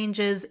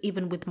strangers,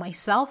 even with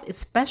myself,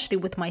 especially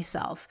with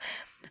myself.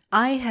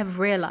 I have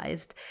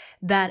realized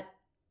that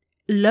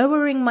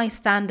lowering my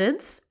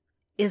standards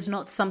is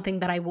not something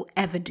that I will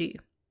ever do.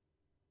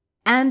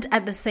 And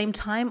at the same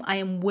time, I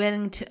am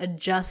willing to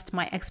adjust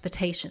my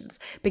expectations,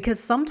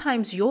 because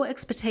sometimes your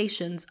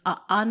expectations are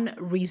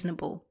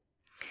unreasonable.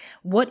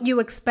 What you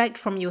expect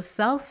from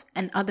yourself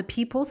and other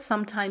people,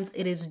 sometimes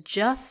it is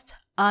just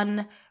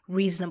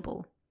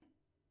unreasonable.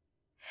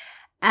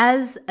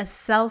 As a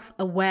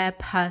self-aware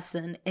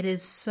person, it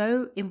is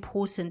so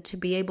important to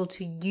be able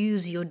to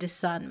use your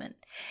discernment.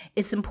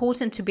 It's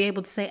important to be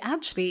able to say,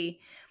 actually,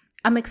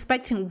 I'm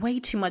expecting way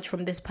too much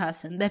from this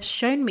person. They've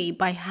shown me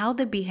by how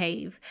they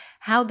behave,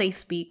 how they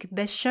speak.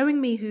 They're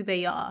showing me who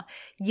they are,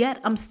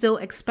 yet I'm still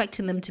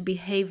expecting them to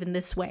behave in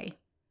this way.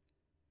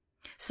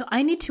 So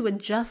I need to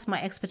adjust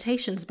my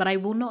expectations, but I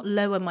will not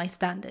lower my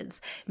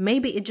standards.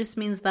 Maybe it just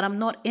means that I'm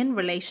not in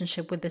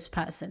relationship with this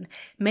person.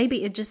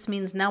 Maybe it just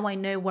means now I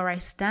know where I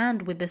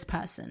stand with this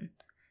person.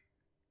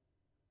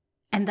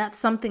 And that's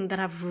something that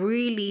I've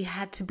really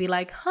had to be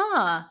like,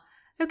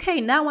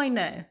 okay, now I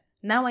know.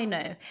 Now I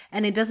know.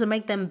 And it doesn't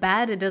make them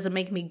bad. It doesn't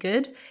make me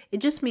good.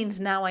 It just means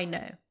now I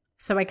know.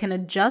 So I can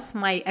adjust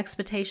my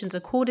expectations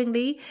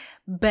accordingly.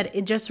 But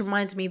it just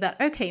reminds me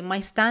that, okay, my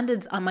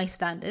standards are my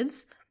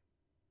standards.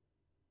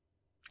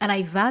 And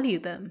I value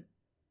them.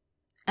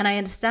 And I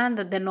understand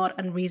that they're not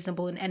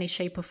unreasonable in any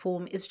shape or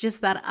form. It's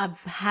just that I've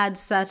had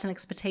certain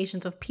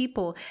expectations of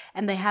people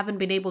and they haven't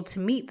been able to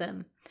meet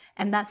them.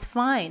 And that's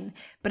fine.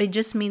 But it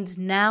just means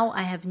now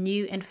I have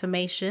new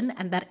information,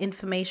 and that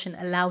information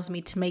allows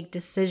me to make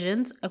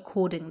decisions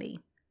accordingly.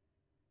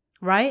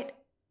 Right?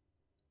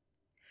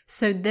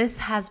 So this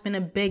has been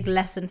a big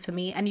lesson for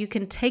me, and you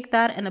can take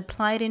that and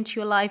apply it into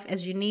your life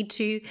as you need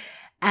to.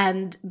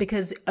 And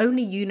because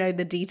only you know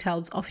the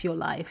details of your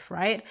life,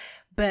 right?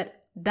 But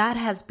that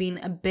has been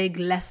a big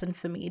lesson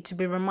for me, to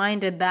be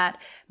reminded that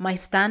my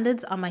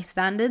standards are my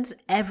standards.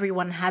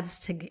 Everyone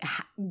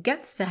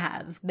gets to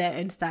have their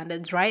own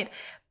standards, right?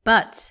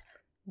 But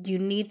you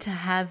need to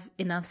have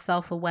enough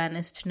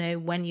self-awareness to know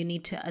when you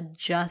need to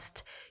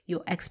adjust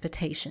your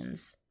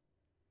expectations.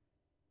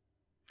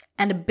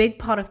 And a big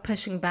part of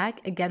pushing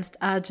back against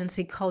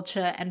urgency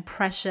culture and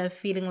pressure,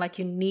 feeling like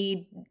you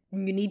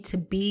need to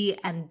be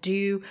and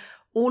do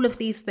all of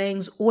these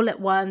things all at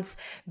once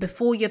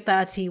before you're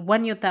 30,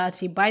 when you're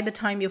 30, by the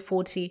time you're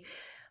 40,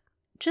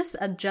 just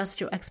adjust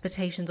your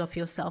expectations of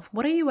yourself.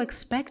 What are you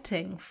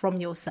expecting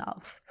from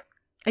yourself?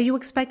 Are you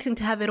expecting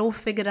to have it all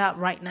figured out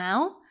right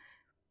now?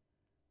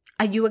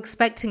 Are you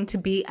expecting to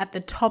be at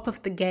the top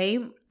of the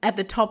game, at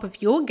the top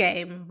of your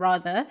game,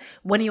 rather,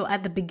 when you're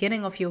at the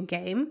beginning of your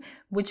game,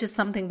 which is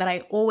something that I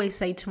always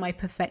say to my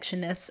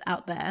perfectionists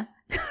out there.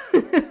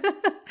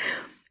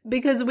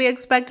 Because we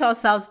expect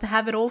ourselves to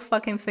have it all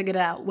fucking figured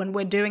out when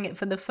we're doing it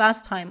for the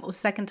first time or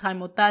second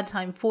time or third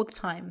time, fourth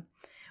time.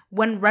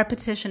 When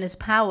repetition is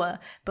power,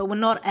 but we're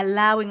not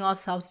allowing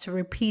ourselves to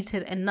repeat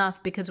it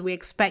enough because we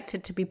expect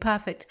it to be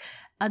perfect.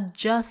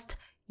 Adjust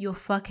your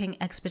fucking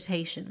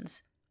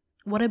expectations.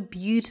 What a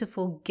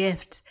beautiful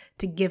gift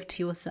to give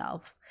to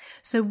yourself.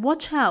 So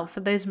watch out for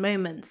those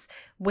moments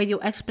where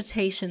your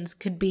expectations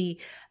could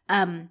be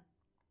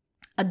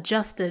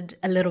adjusted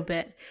a little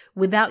bit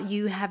without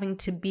you having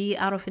to be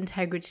out of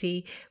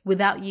integrity,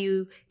 without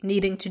you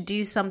needing to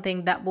do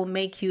something that will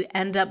make you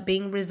end up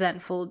being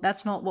resentful.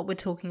 That's not what we're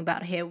talking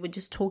about here. We're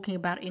just talking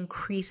about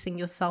increasing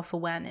your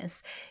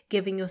self-awareness,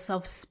 giving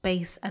yourself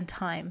space and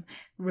time,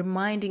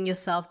 reminding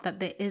yourself that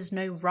there is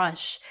no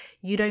rush.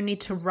 You don't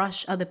need to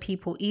rush other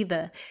people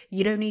either.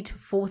 You don't need to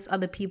force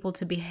other people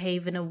to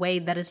behave in a way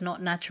that is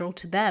not natural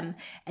to them.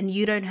 And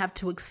you don't have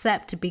to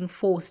accept being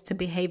forced to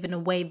behave in a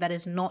way that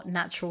is not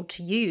natural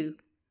to you.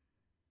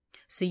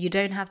 So you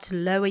don't have to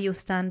lower your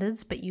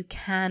standards, but you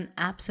can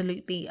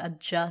absolutely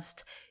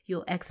adjust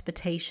your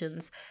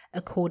expectations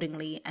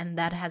accordingly. And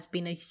that has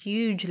been a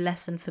huge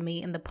lesson for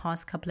me in the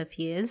past couple of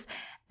years.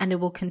 And it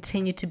will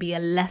continue to be a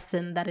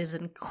lesson that is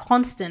in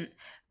constant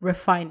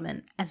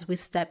refinement as we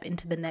step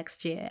into the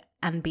next year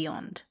and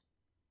beyond.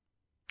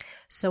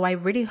 So I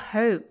really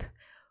hope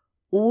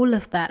all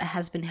of that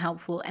has been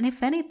helpful. And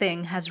if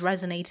anything has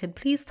resonated,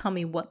 please tell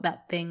me what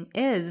that thing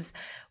is.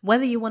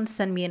 Whether you want to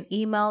send me an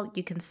email,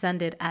 you can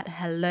send it at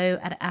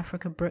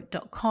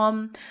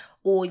hello@africabrooke.com,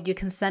 or you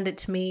can send it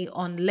to me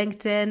on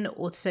LinkedIn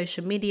or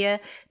social media.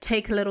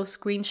 Take a little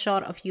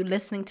screenshot of you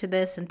listening to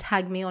this and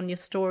tag me on your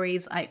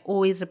stories. I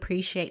always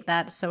appreciate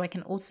that, so I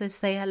can also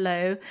say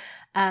hello.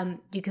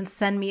 You can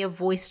send me a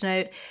voice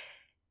note.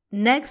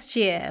 Next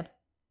year,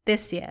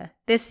 this year,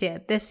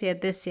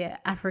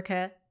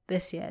 Africa,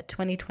 this year,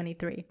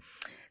 2023.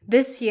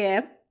 This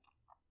year,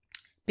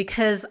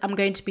 because I'm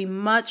going to be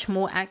much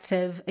more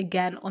active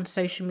again on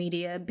social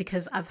media,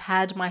 because I've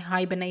had my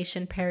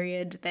hibernation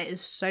period. There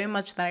is so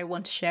much that I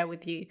want to share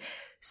with you.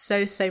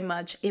 So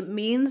much. It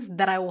means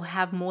that I will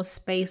have more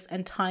space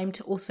and time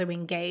to also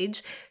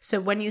engage. So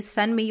when you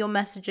send me your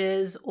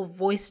messages or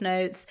voice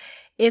notes,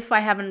 if I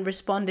haven't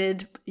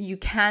responded, you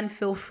can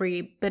feel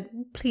free, but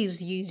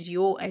please use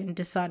your own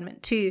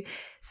discernment too.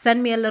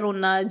 Send me a little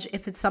nudge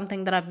if it's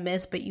something that I've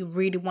missed, but you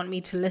really want me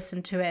to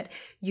listen to it.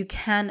 You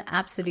can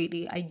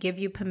absolutely, I give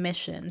you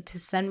permission to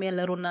send me a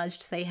little nudge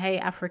to say, hey,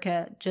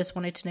 Africa, just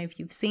wanted to know if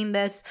you've seen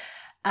this.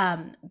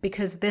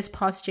 Because this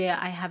past year,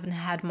 I haven't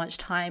had much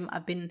time.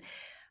 I've been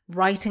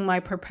writing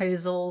my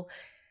proposal,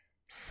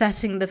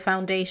 setting the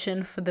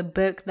foundation for the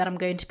book that I'm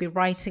going to be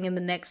writing in the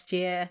next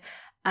year.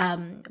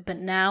 But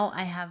now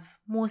I have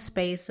more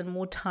space and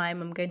more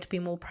time. I'm going to be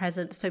more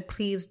present. So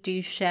please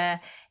do share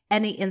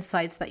any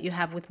insights that you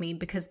have with me,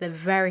 because they're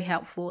very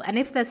helpful. And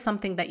if there's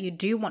something that you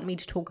do want me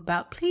to talk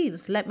about,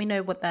 please let me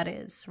know what that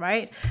is,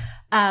 right?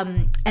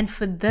 And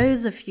for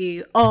those of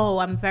you,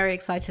 I'm very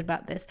excited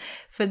about this.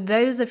 For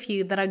those of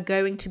you that are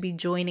going to be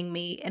joining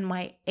me in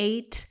my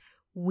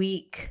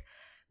 8-week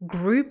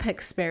group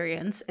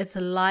experience, it's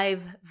a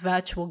live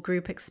virtual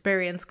group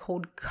experience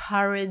called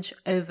Courage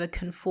Over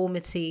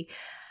Conformity.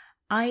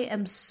 I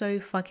am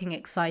so fucking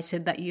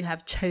excited that you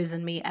have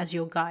chosen me as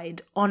your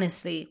guide,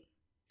 honestly.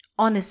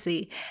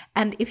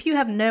 And if you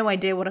have no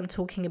idea what I'm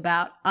talking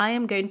about, I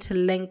am going to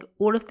link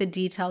all of the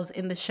details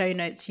in the show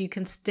notes. You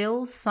can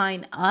still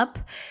sign up.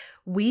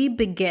 We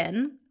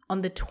begin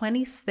on the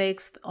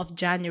 26th of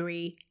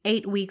January,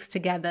 8 weeks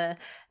together,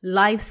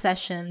 live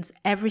sessions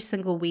every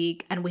single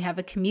week. And we have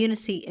a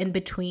community in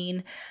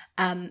between,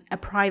 a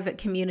private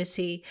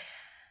community.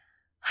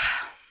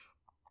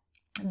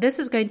 This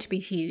is going to be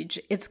huge.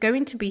 It's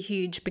going to be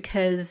huge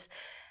because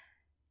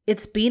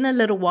it's been a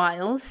little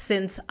while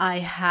since I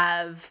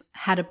have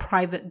had a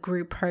private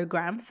group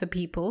program for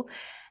people.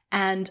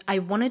 And I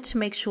wanted to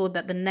make sure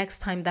that the next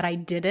time that I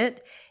did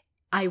it,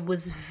 I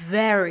was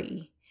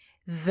very,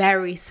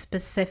 very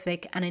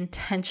specific and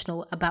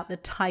intentional about the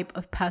type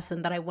of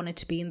person that I wanted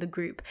to be in the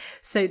group.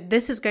 So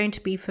this is going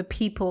to be for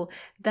people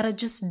that are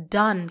just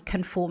done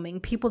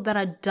conforming, people that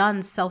are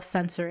done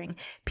self-censoring,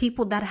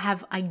 people that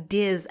have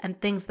ideas and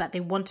things that they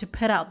want to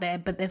put out there,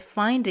 but they're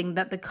finding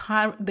that the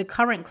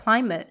current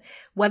climate,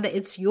 whether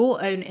it's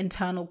your own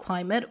internal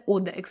climate or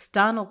the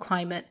external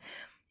climate,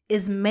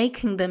 is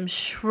making them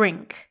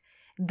shrink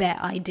their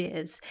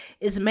ideas,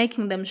 is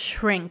making them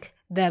shrink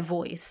their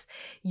voice.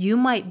 You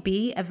might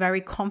be a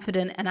very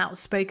confident and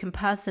outspoken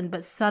person,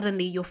 but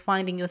suddenly you're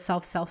finding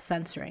yourself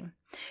self-censoring.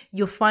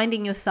 You're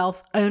finding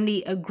yourself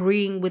only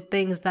agreeing with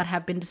things that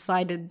have been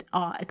decided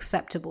are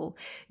acceptable.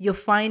 You're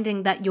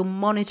finding that you're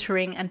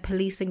monitoring and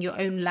policing your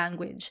own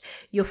language.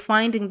 You're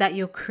finding that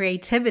your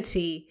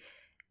creativity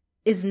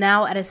is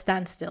now at a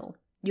standstill.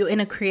 You're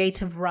in a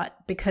creative rut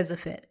because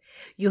of it.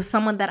 You're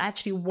someone that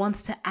actually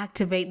wants to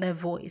activate their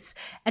voice,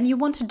 and you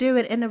want to do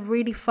it in a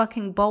really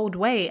fucking bold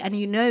way. And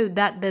you know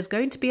that there's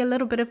going to be a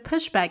little bit of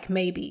pushback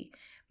maybe,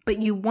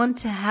 but you want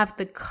to have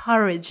the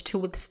courage to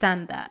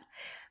withstand that.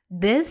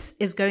 This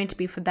is going to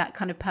be for that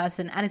kind of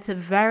person. And it's a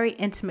very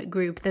intimate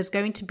group. There's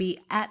going to be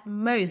at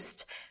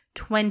most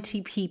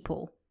 20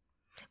 people,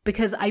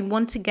 because I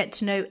want to get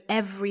to know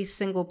every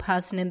single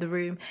person in the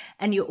room.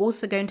 And you're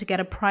also going to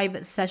get a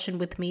private session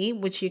with me,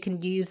 which you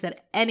can use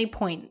at any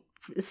point.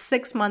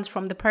 6 months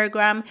from the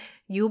program,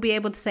 you'll be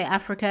able to say,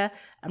 Africa,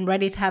 I'm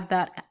ready to have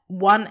that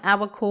 1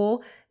 hour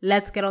call.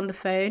 Let's get on the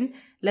phone.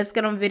 Let's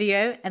get on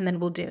video, and then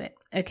we'll do it.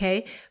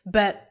 Okay.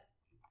 But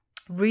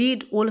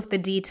read all of the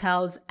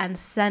details and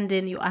send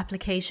in your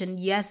application.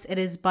 Yes, it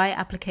is by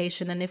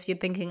application. And if you're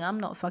thinking, I'm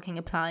not fucking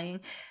applying,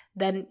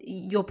 then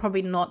you're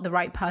probably not the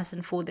right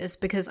person for this,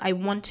 because I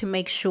want to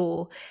make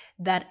sure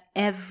that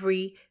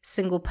every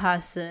single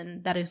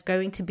person that is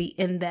going to be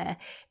in there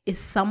is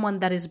someone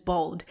that is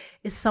bold,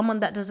 is someone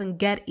that doesn't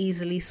get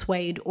easily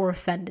swayed or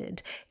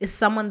offended, is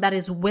someone that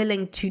is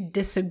willing to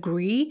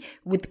disagree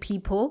with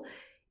people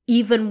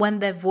even when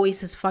their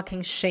voice is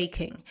fucking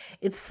shaking.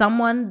 It's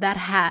someone that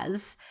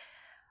has...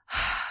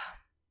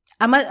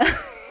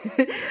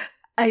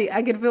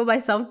 I can feel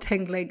myself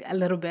tingling a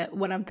little bit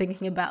when I'm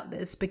thinking about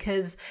this,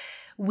 because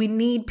we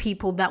need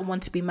people that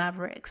want to be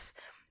mavericks.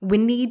 We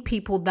need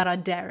people that are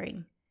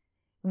daring.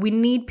 We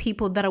need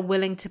people that are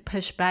willing to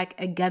push back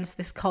against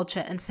this culture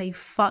and say,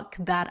 fuck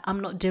that,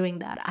 I'm not doing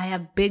that. I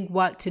have big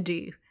work to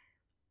do.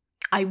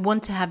 I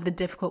want to have the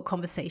difficult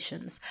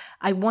conversations.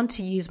 I want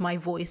to use my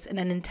voice in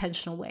an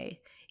intentional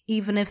way,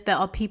 even if there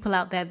are people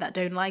out there that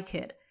don't like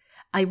it.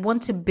 I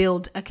want to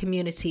build a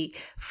community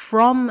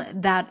from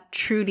that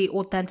truly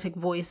authentic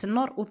voice, and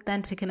not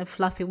authentic in a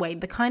fluffy way,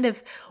 the kind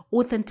of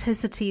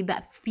authenticity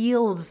that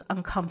feels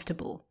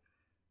uncomfortable.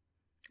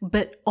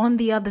 But on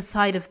the other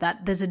side of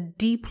that, there's a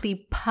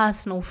deeply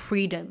personal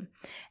freedom,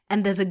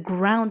 and there's a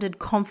grounded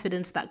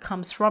confidence that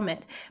comes from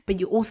it. But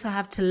you also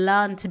have to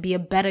learn to be a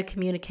better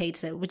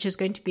communicator, which is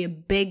going to be a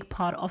big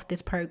part of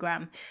this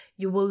program.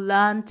 You will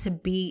learn to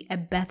be a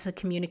better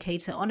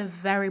communicator on a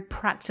very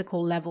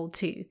practical level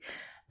too.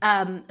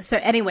 So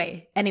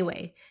anyway,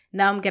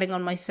 now I'm getting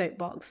on my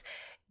soapbox.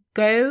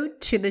 Go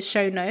to the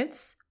show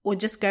notes, or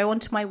just go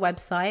onto my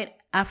website,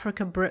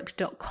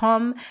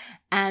 africabrook.com,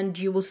 and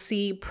you will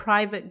see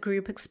private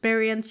group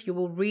experience. You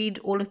will read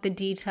all of the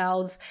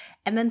details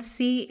and then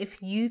see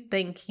if you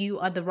think you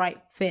are the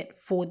right fit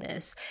for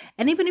this.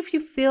 And even if you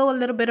feel a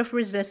little bit of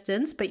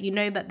resistance, but you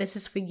know that this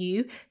is for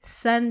you,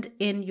 send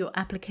in your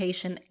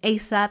application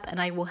ASAP,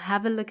 and I will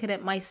have a look at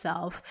it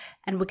myself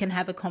and we can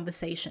have a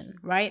conversation,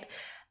 right?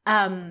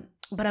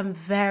 But I'm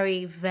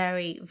very,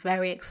 very,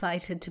 very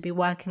excited to be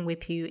working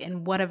with you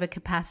in whatever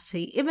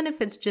capacity, even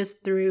if it's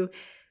just through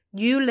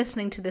you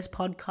listening to this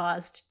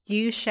podcast,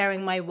 you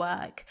sharing my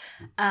work,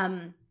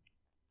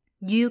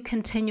 you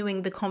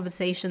continuing the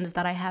conversations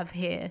that I have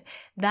here.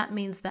 That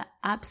means the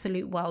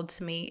absolute world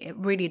to me. It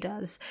really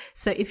does.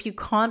 So if you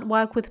can't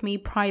work with me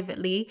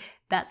privately,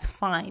 that's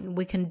fine.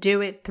 We can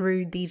do it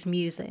through these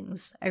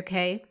musings,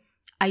 okay?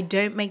 I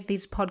don't make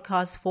these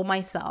podcasts for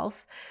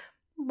myself.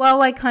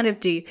 Well, I kind of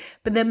do,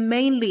 but they're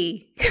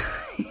mainly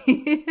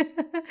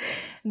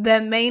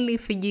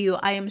for you.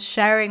 I am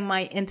sharing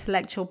my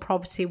intellectual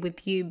property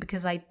with you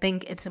because I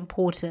think it's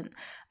important.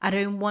 I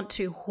don't want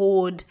to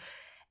hoard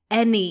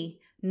any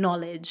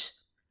knowledge,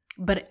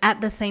 but at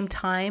the same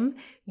time,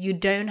 you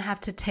don't have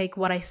to take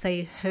what I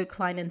say hook,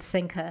 line, and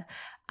sinker.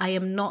 I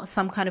am not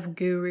some kind of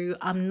guru.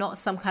 I'm not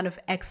some kind of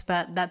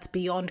expert that's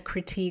beyond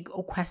critique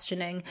or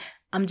questioning.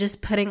 I'm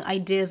just putting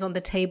ideas on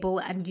the table,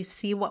 and you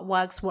see what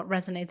works, what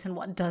resonates, and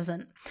what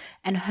doesn't.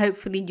 And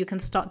hopefully you can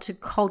start to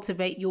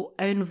cultivate your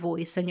own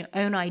voice and your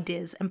own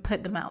ideas and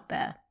put them out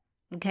there.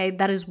 Okay,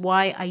 that is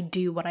why I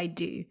do what I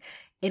do.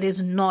 It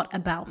is not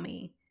about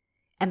me.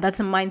 And that's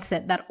a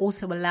mindset that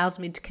also allows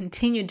me to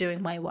continue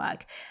doing my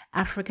work.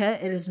 Africa,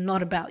 it is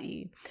not about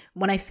you.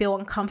 When I feel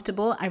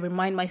uncomfortable, I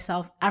remind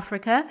myself,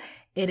 Africa,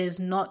 it is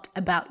not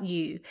about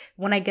you.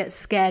 When I get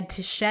scared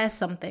to share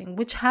something,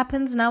 which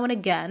happens now and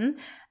again,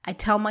 I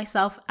tell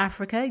myself,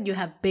 Africa, you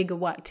have bigger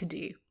work to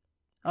do.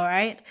 All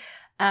right.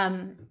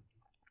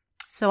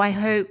 So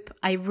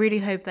I really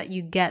hope that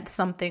you get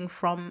something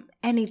from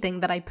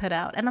anything that I put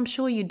out. And I'm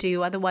sure you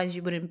do, otherwise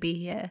you wouldn't be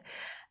here.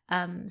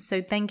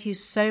 So thank you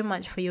so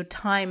much for your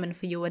time and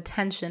for your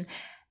attention.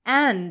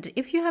 And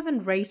if you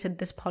haven't rated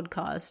this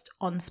podcast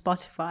on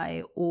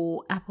Spotify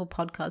or Apple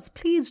Podcasts,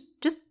 please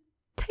just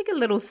take a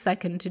little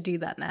second to do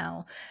that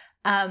now.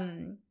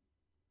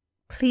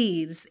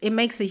 Please, it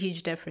makes a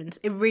huge difference.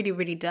 It really,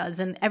 really does.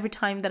 And every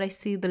time that I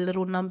see the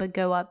little number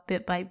go up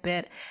bit by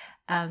bit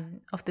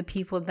of the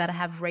people that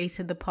have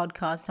rated the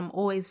podcast, I'm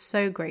always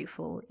so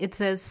grateful.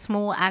 It's a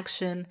small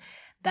action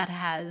that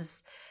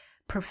has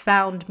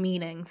profound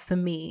meaning for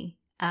me.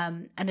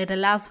 And it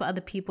allows for other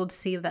people to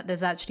see that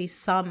there's actually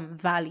some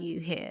value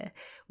here,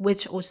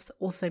 which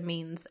also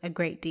means a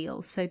great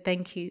deal. So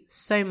thank you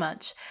so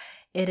much.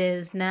 It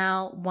is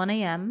now 1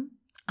 a.m.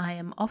 I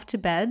am off to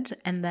bed,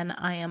 and then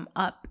I am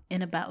up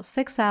in about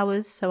 6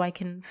 hours so I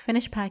can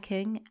finish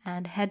packing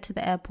and head to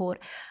the airport.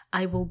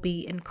 I will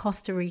be in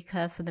Costa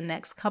Rica for the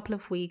next couple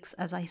of weeks,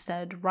 as I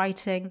said,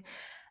 writing,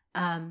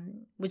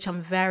 which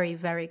I'm very,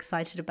 very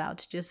excited about,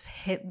 to just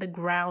hit the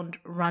ground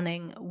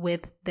running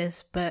with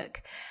this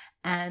book.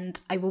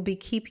 And I will be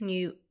keeping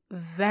you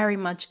very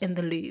much in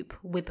the loop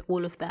with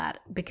all of that,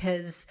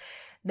 because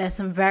there's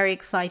some very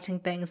exciting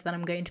things that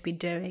I'm going to be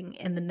doing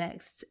in the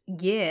next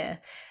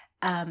year.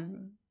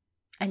 And,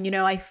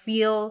 I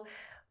feel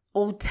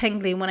all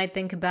tingly when I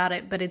think about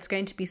it, but it's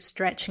going to be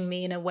stretching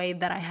me in a way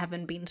that I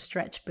haven't been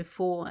stretched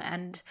before.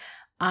 And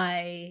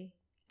I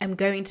am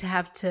going to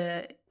have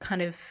to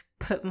kind of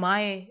put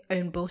my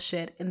own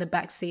bullshit in the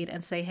backseat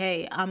and say,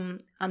 hey, I'm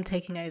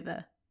taking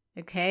over.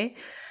 Okay.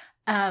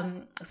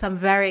 So I'm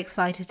very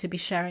excited to be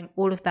sharing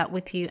all of that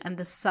with you, and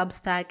the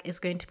Substack is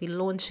going to be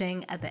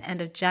launching at the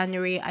end of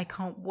January. I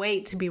can't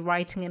wait to be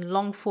writing in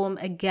long form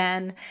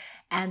again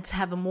and to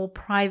have a more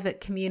private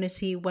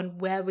community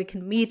where we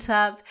can meet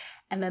up.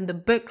 And then the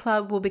book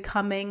club will be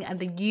coming, and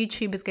the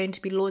YouTube is going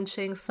to be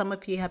launching. Some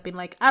of you have been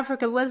like,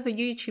 Africa, where's the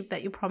YouTube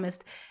that you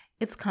promised?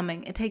 It's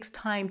coming. It takes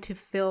time to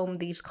film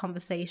these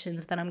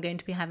conversations that I'm going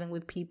to be having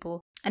with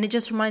people. And it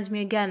just reminds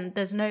me again,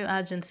 there's no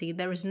urgency.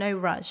 There is no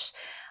rush.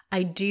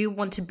 I do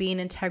want to be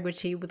in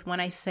integrity with when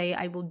I say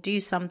I will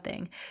do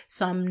something.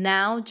 So I'm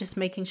now just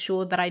making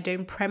sure that I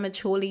don't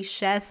prematurely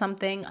share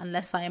something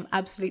unless I am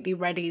absolutely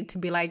ready to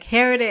be like,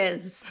 here it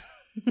is.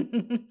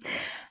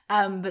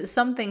 But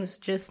some things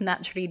just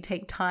naturally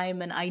take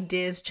time, and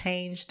ideas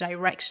change,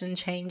 direction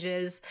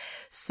changes.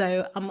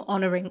 So I'm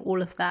honoring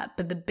all of that.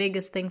 But the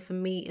biggest thing for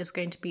me is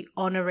going to be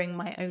honoring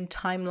my own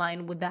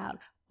timeline without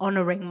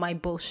honoring my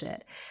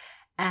bullshit.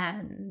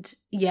 And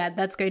yeah,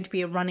 that's going to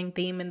be a running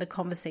theme in the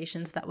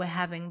conversations that we're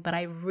having. But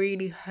I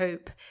really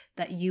hope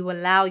that you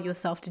allow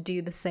yourself to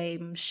do the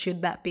same,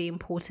 should that be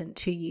important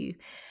to you.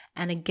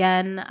 And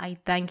again, I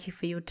thank you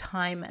for your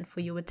time and for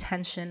your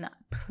attention.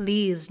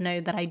 Please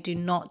know that I do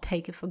not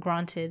take it for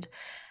granted.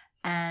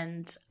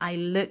 And I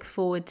look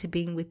forward to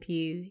being with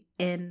you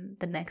in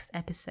the next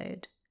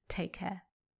episode. Take care.